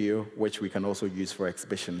studio which we can also use for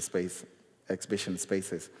exhibition spaces?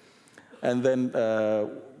 And then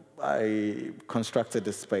I constructed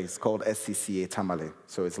this space called SCCA Tamale.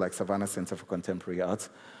 So it's like Savannah Center for Contemporary Art.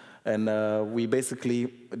 And we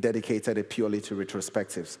basically dedicated it purely to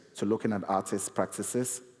retrospectives, to looking at artists'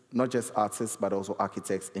 practices, not just artists, but also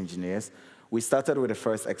architects, engineers. We started with the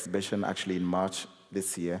first exhibition actually in March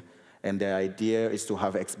this year, and the idea is to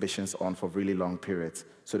have exhibitions on for really long periods.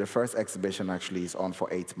 So the first exhibition actually is on for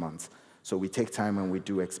 8 months. So we take time when we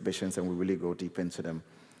do exhibitions and we really go deep into them.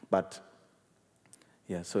 But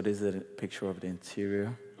yeah, so this is a picture of the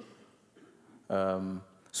interior.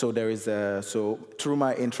 So there is so through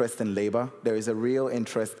my interest in labor, there is a real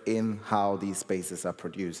interest in how these spaces are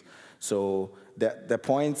produced. So the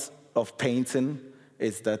point of painting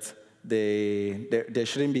is that there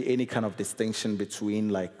shouldn't be any kind of distinction between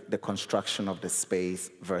the construction of the space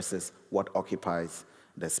versus what occupies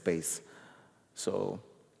the space. So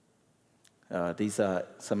these are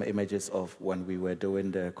some images of when we were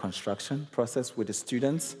doing the construction process with the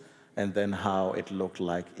students, and then how it looked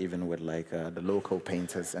like even with the local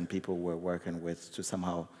painters and people we're working with to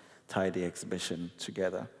somehow tie the exhibition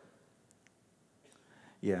together.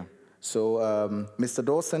 Yeah. So Mr.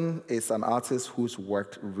 Dawson is an artist who's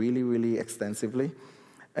worked really, really extensively,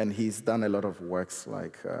 and he's done a lot of works.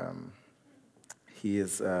 He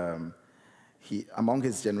is among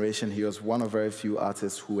his generation, he was one of very few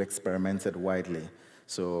artists who experimented widely.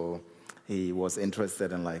 So he was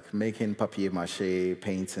interested in like making papier-mâché,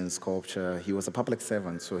 painting, sculpture. He was a public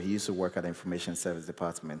servant, so he used to work at the Information Service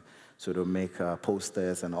Department, so to make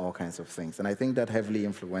posters and all kinds of things. And I think that heavily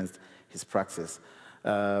influenced his practice.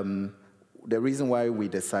 The reason why we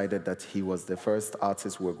decided that he was the first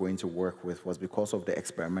artist we were going to work with was because of the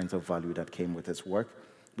experimental value that came with his work,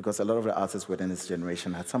 because a lot of the artists within his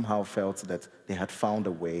generation had somehow felt that they had found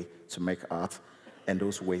a way to make art, and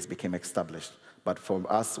those ways became established. But for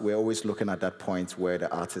us, we're always looking at that point where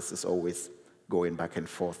the artist is always going back and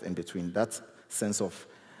forth in between. That sense of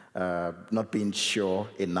not being sure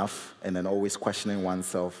enough and then always questioning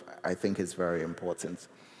oneself, I think is very important.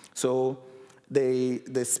 So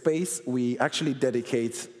the space we actually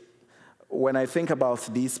dedicate, when I think about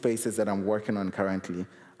these spaces that I'm working on currently,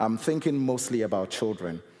 I'm thinking mostly about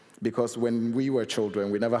children, because when we were children,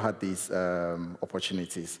 we never had these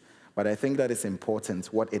opportunities. But I think that it's important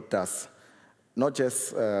what it does, not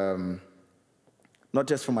just from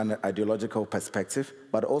an ideological perspective,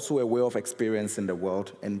 but also a way of experiencing the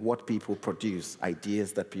world and what people produce,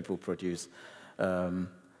 ideas that people produce.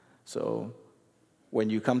 So when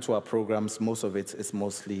you come to our programs, most of it is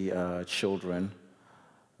mostly children.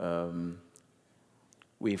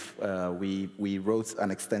 We wrote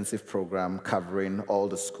an extensive program covering all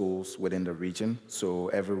the schools within the region. So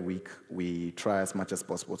every week we try as much as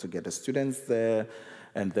possible to get the students there,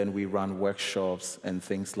 and then we run workshops and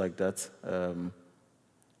things like that.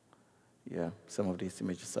 Yeah, some of these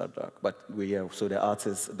images are dark, but so the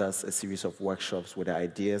artist does a series of workshops with the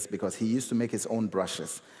ideas, because he used to make his own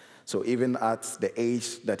brushes. So even at the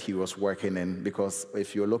age that he was working in, because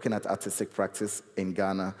if you're looking at artistic practice in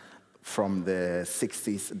Ghana, from the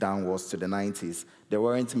 60s downwards to the 90s, there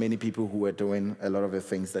weren't many people who were doing a lot of the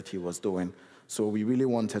things that he was doing. So we really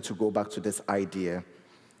wanted to go back to this idea,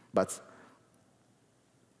 but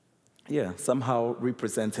yeah, somehow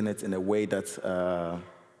representing it in a way that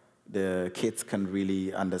the kids can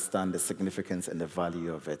really understand the significance and the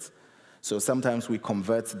value of it. So sometimes we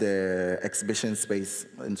convert the exhibition space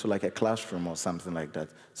into like a classroom or something like that.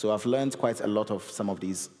 So I've learned quite a lot of some of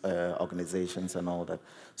these organizations and all that.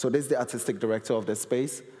 So this is the artistic director of the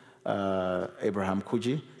space, Abraham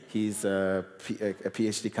Kuji. He's a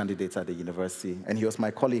PhD candidate at the university, and he was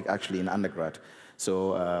my colleague actually in undergrad.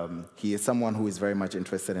 So he is someone who is very much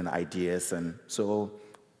interested in ideas, and so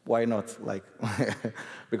why not? Like,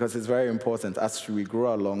 because it's very important. As we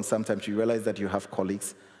grow along, sometimes you realize that you have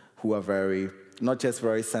colleagues who are not just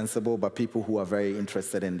very sensible, but people who are very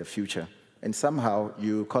interested in the future. And somehow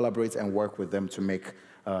you collaborate and work with them to make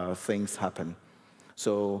things happen.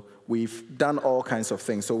 So we've done all kinds of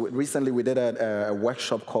things. So recently we did a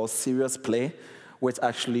workshop called Serious Play, which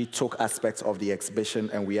actually took aspects of the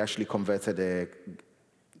exhibition, and we actually converted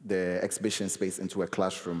the exhibition space into a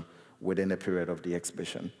classroom within a period of the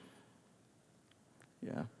exhibition.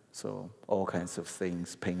 Yeah, so all kinds of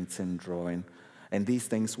things, painting, drawing. And these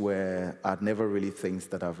things are never really things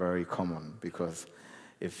that are very common, because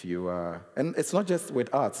if you are, and it's not just with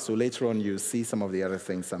art, so later on you see some of the other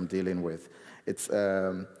things I'm dealing with.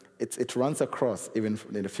 It runs across, even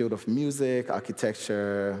in the field of music,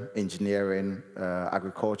 architecture, engineering,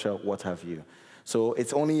 agriculture, what have you. So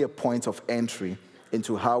it's only a point of entry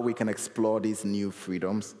into how we can explore these new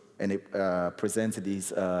freedoms and present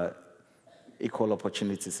these equal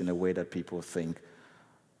opportunities in a way that people think.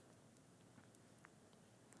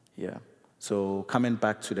 Yeah, so coming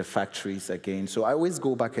back to the factories again. So I always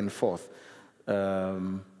go back and forth,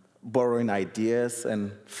 borrowing ideas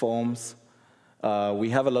and forms. We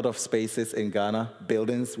have a lot of spaces in Ghana,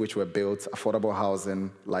 buildings which were built, affordable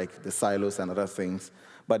housing, like the silos and other things.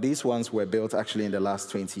 But these ones were built actually in the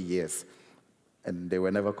last 20 years, and they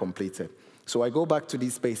were never completed. So I go back to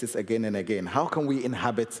these spaces again and again. How can we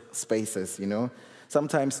inhabit spaces, you know?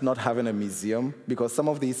 Sometimes not having a museum, because some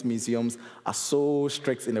of these museums are so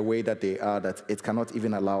strict in the way that they are that it cannot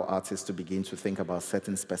even allow artists to begin to think about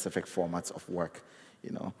certain specific formats of work,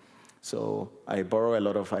 you know. So I borrow a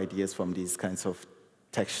lot of ideas from these kinds of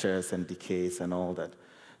textures and decays and all that.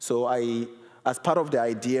 So as part of the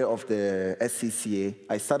idea of the SCCA,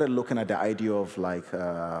 I started looking at the idea of like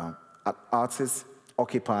artists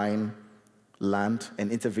occupying land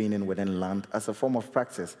and intervening within land as a form of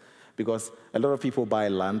practice. Because a lot of people buy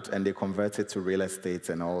land and they convert it to real estate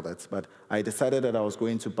and all that. But I decided that I was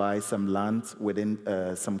going to buy some land within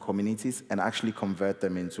some communities and actually convert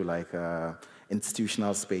them into like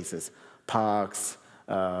institutional spaces, parks,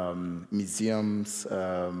 museums,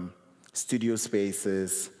 studio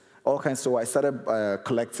spaces, all kinds. So I started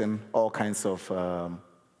collecting all kinds of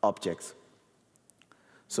objects.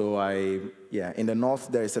 So in the north,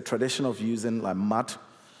 there is a tradition of using like mud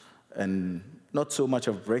and not so much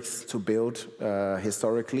of bricks to build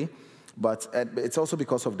historically, but it's also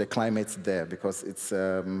because of the climate there, because it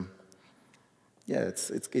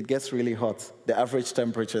gets really hot. The average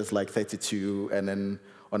temperature is like 32, and then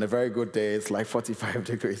on a very good day, it's like 45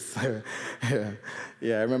 degrees. I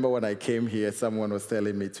remember when I came here, someone was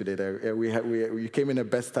telling me today that we came in the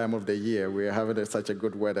best time of the year. We are having such a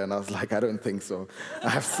good weather, and I was like, I don't think so.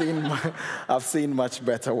 I've seen much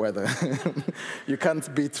better weather. You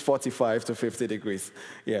can't beat 45 to 50 degrees.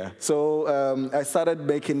 Yeah. So I started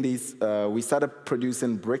making these. We started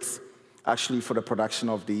producing bricks, actually, for the production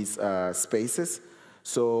of these spaces.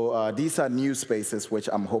 So these are new spaces which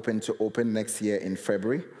I'm hoping to open next year in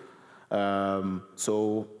February.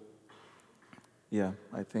 So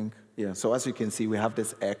as you can see, we have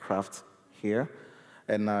this aircraft here,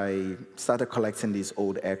 and I started collecting these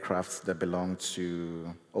old aircrafts that belong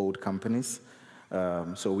to old companies.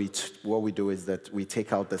 So what we do is that we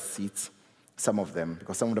take out the seats, some of them,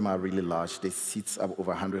 because some of them are really large. They seats up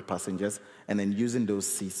over 100 passengers, and then using those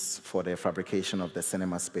seats for the fabrication of the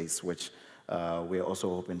cinema space, which we're also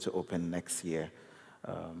hoping to open next year.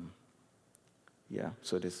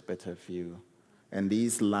 So this better view. And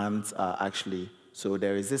these lands are actually, so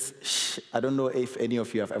there is this, I don't know if any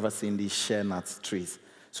of you have ever seen these shea nut trees.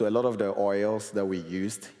 So a lot of the oils that we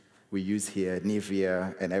use here,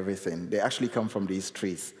 Nivea and everything, they actually come from these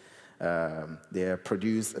trees.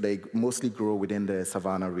 They mostly grow within the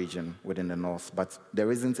Savannah region, within the north, but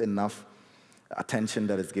there isn't enough attention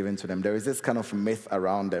that is given to them. There is this kind of myth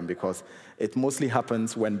around them because it mostly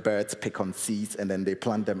happens when birds pick on seeds and then they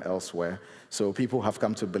plant them elsewhere. So people have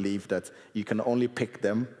come to believe that you can only pick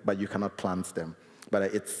them, but you cannot plant them.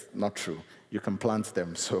 But it's not true. You can plant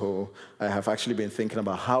them. So I have actually been thinking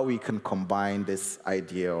about how we can combine this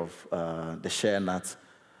idea of the shea nut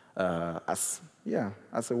as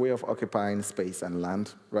a way of occupying space and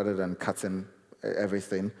land rather than cutting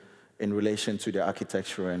everything in relation to the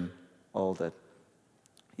architecture and all that.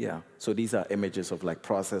 So these are images of like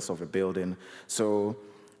process of a building. So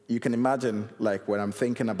you can imagine like when I'm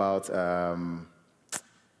thinking about,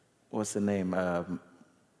 what's the name?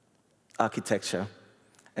 Architecture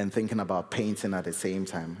and thinking about painting at the same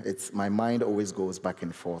time. My mind always goes back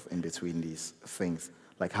and forth in between these things.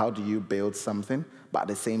 Like how do you build something, but at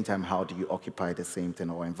the same time, how do you occupy the same thing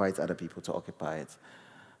or invite other people to occupy it?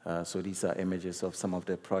 So these are images of some of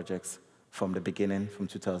the projects from the beginning, from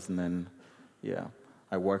 2000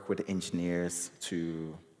 I work with engineers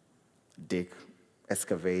to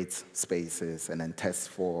excavate spaces and then test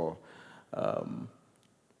for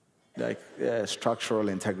structural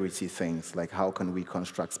integrity things, like how can we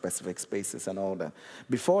construct specific spaces and all that.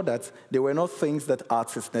 Before that, they were not things that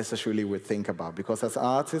artists necessarily would think about, because as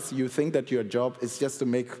artists, you think that your job is just to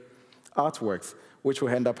make artworks, which will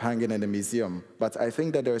end up hanging in a museum. But I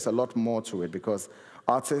think that there is a lot more to it, because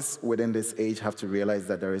artists within this age have to realize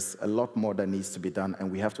that there is a lot more that needs to be done,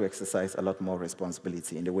 and we have to exercise a lot more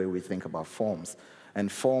responsibility in the way we think about forms.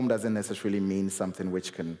 And form doesn't necessarily mean something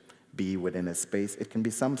which can be within a space. It can be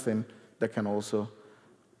something that can also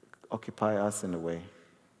occupy us in a way,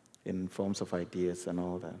 in forms of ideas and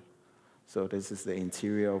all that. So this is the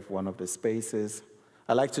interior of one of the spaces.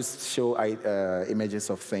 I like to show images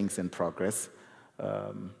of things in progress.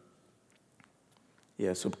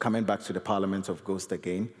 So coming back to the Parliament of Ghosts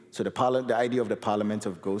again. So the idea of the Parliament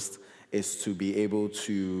of Ghosts is to be able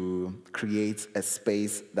to create a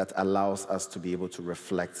space that allows us to be able to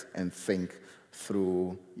reflect and think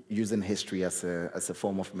through using history as a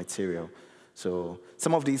form of material. So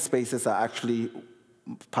some of these spaces are actually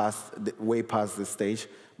way past this stage,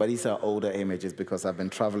 but these are older images because I've been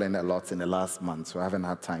traveling a lot in the last month, so I haven't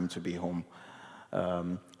had time to be home.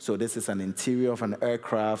 So this is an interior of an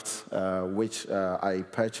aircraft, which I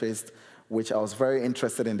purchased, which I was very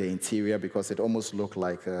interested in the interior because it almost looked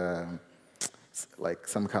like some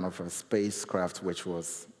kind of a spacecraft which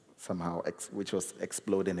was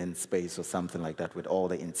exploding in space or something like that with all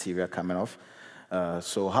the interior coming off.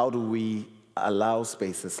 So how do we allow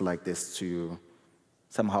spaces like this to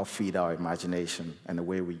somehow feed our imagination and the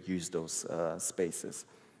way we use those spaces,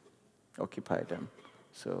 occupy them?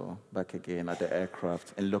 So back again at the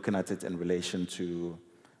aircraft and looking at it in relation to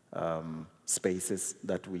spaces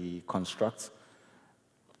that we construct.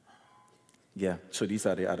 So these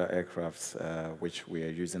are the other aircrafts which we are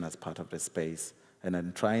using as part of the space. And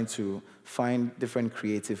then trying to find different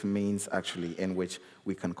creative means, actually, in which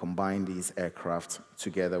we can combine these aircraft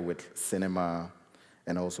together with cinema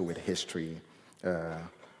and also with history.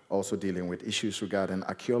 Also dealing with issues regarding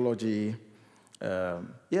archaeology,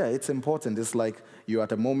 yeah, it's important. It's like you're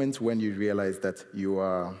at a moment when you realize that you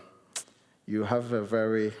have a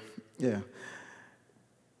very, you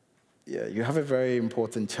have a very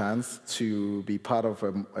important chance to be part of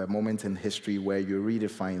a moment in history where you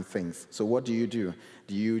redefine things. So what do? Do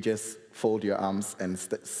you just fold your arms and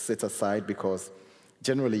sit aside? Because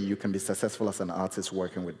generally you can be successful as an artist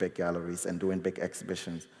working with big galleries and doing big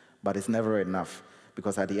exhibitions, but it's never enough,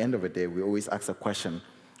 because at the end of the day, we always ask a question: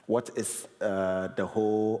 what is the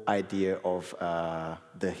whole idea of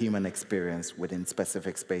the human experience within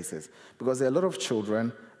specific spaces? Because there are a lot of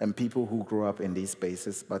children and people who grow up in these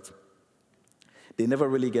spaces, but they never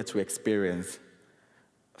really get to experience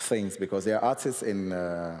things, because there are artists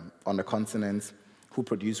on the continent who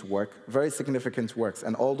produce work, very significant works,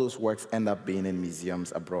 and all those works end up being in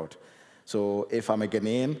museums abroad. So if I'm a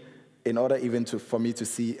Ghanaian, in order even for me to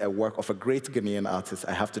see a work of a great Ghanaian artist,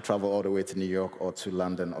 I have to travel all the way to New York or to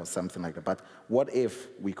London or something like that. But what if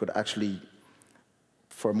we could actually,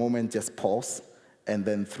 for a moment, just pause, and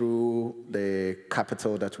then through the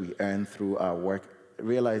capital that we earn through our work,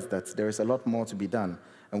 realize that there is a lot more to be done.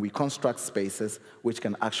 And we construct spaces which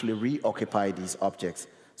can actually reoccupy these objects.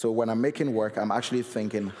 So when I'm making work, I'm actually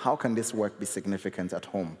thinking, how can this work be significant at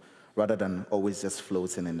home, rather than always just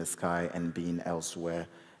floating in the sky and being elsewhere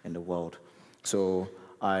in the world. So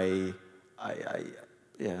I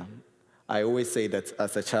always say that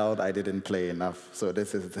as a child, I didn't play enough. So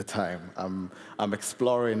this is the time. I'm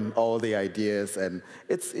exploring all the ideas, and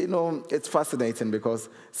it's fascinating, because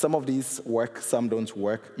some of these work, some don't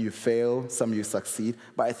work. You fail, some you succeed.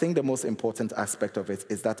 But I think the most important aspect of it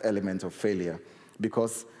is that element of failure,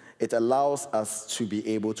 because it allows us to be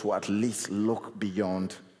able to at least look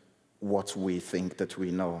beyond what we think that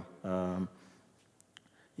we know.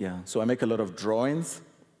 So I make a lot of drawings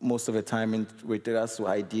most of the time with regards to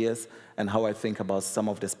ideas and how I think about some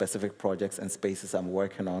of the specific projects and spaces I'm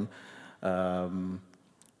working on.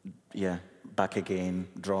 Back again,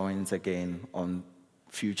 drawings again on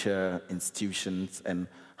future institutions and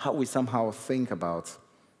how we somehow think about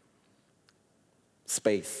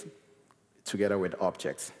space together with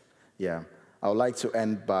objects. I would like to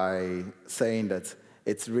end by saying that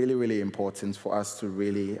it's really, really important for us to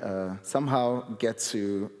really somehow get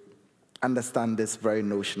to understand this very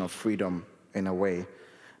notion of freedom in a way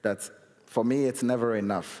that, for me, it's never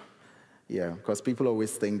enough. Because people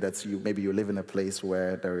always think that maybe you live in a place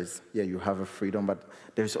where there is, you have a freedom, but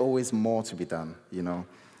there's always more to be done,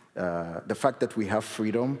 The fact that we have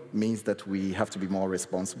freedom means that we have to be more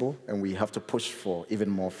responsible, and we have to push for even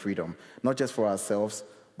more freedom, not just for ourselves,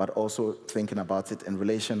 but also thinking about it in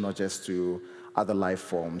relation not just to other life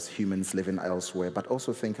forms, humans living elsewhere, but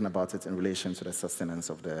also thinking about it in relation to the sustenance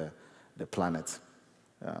of the planet.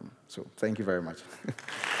 So thank you very much.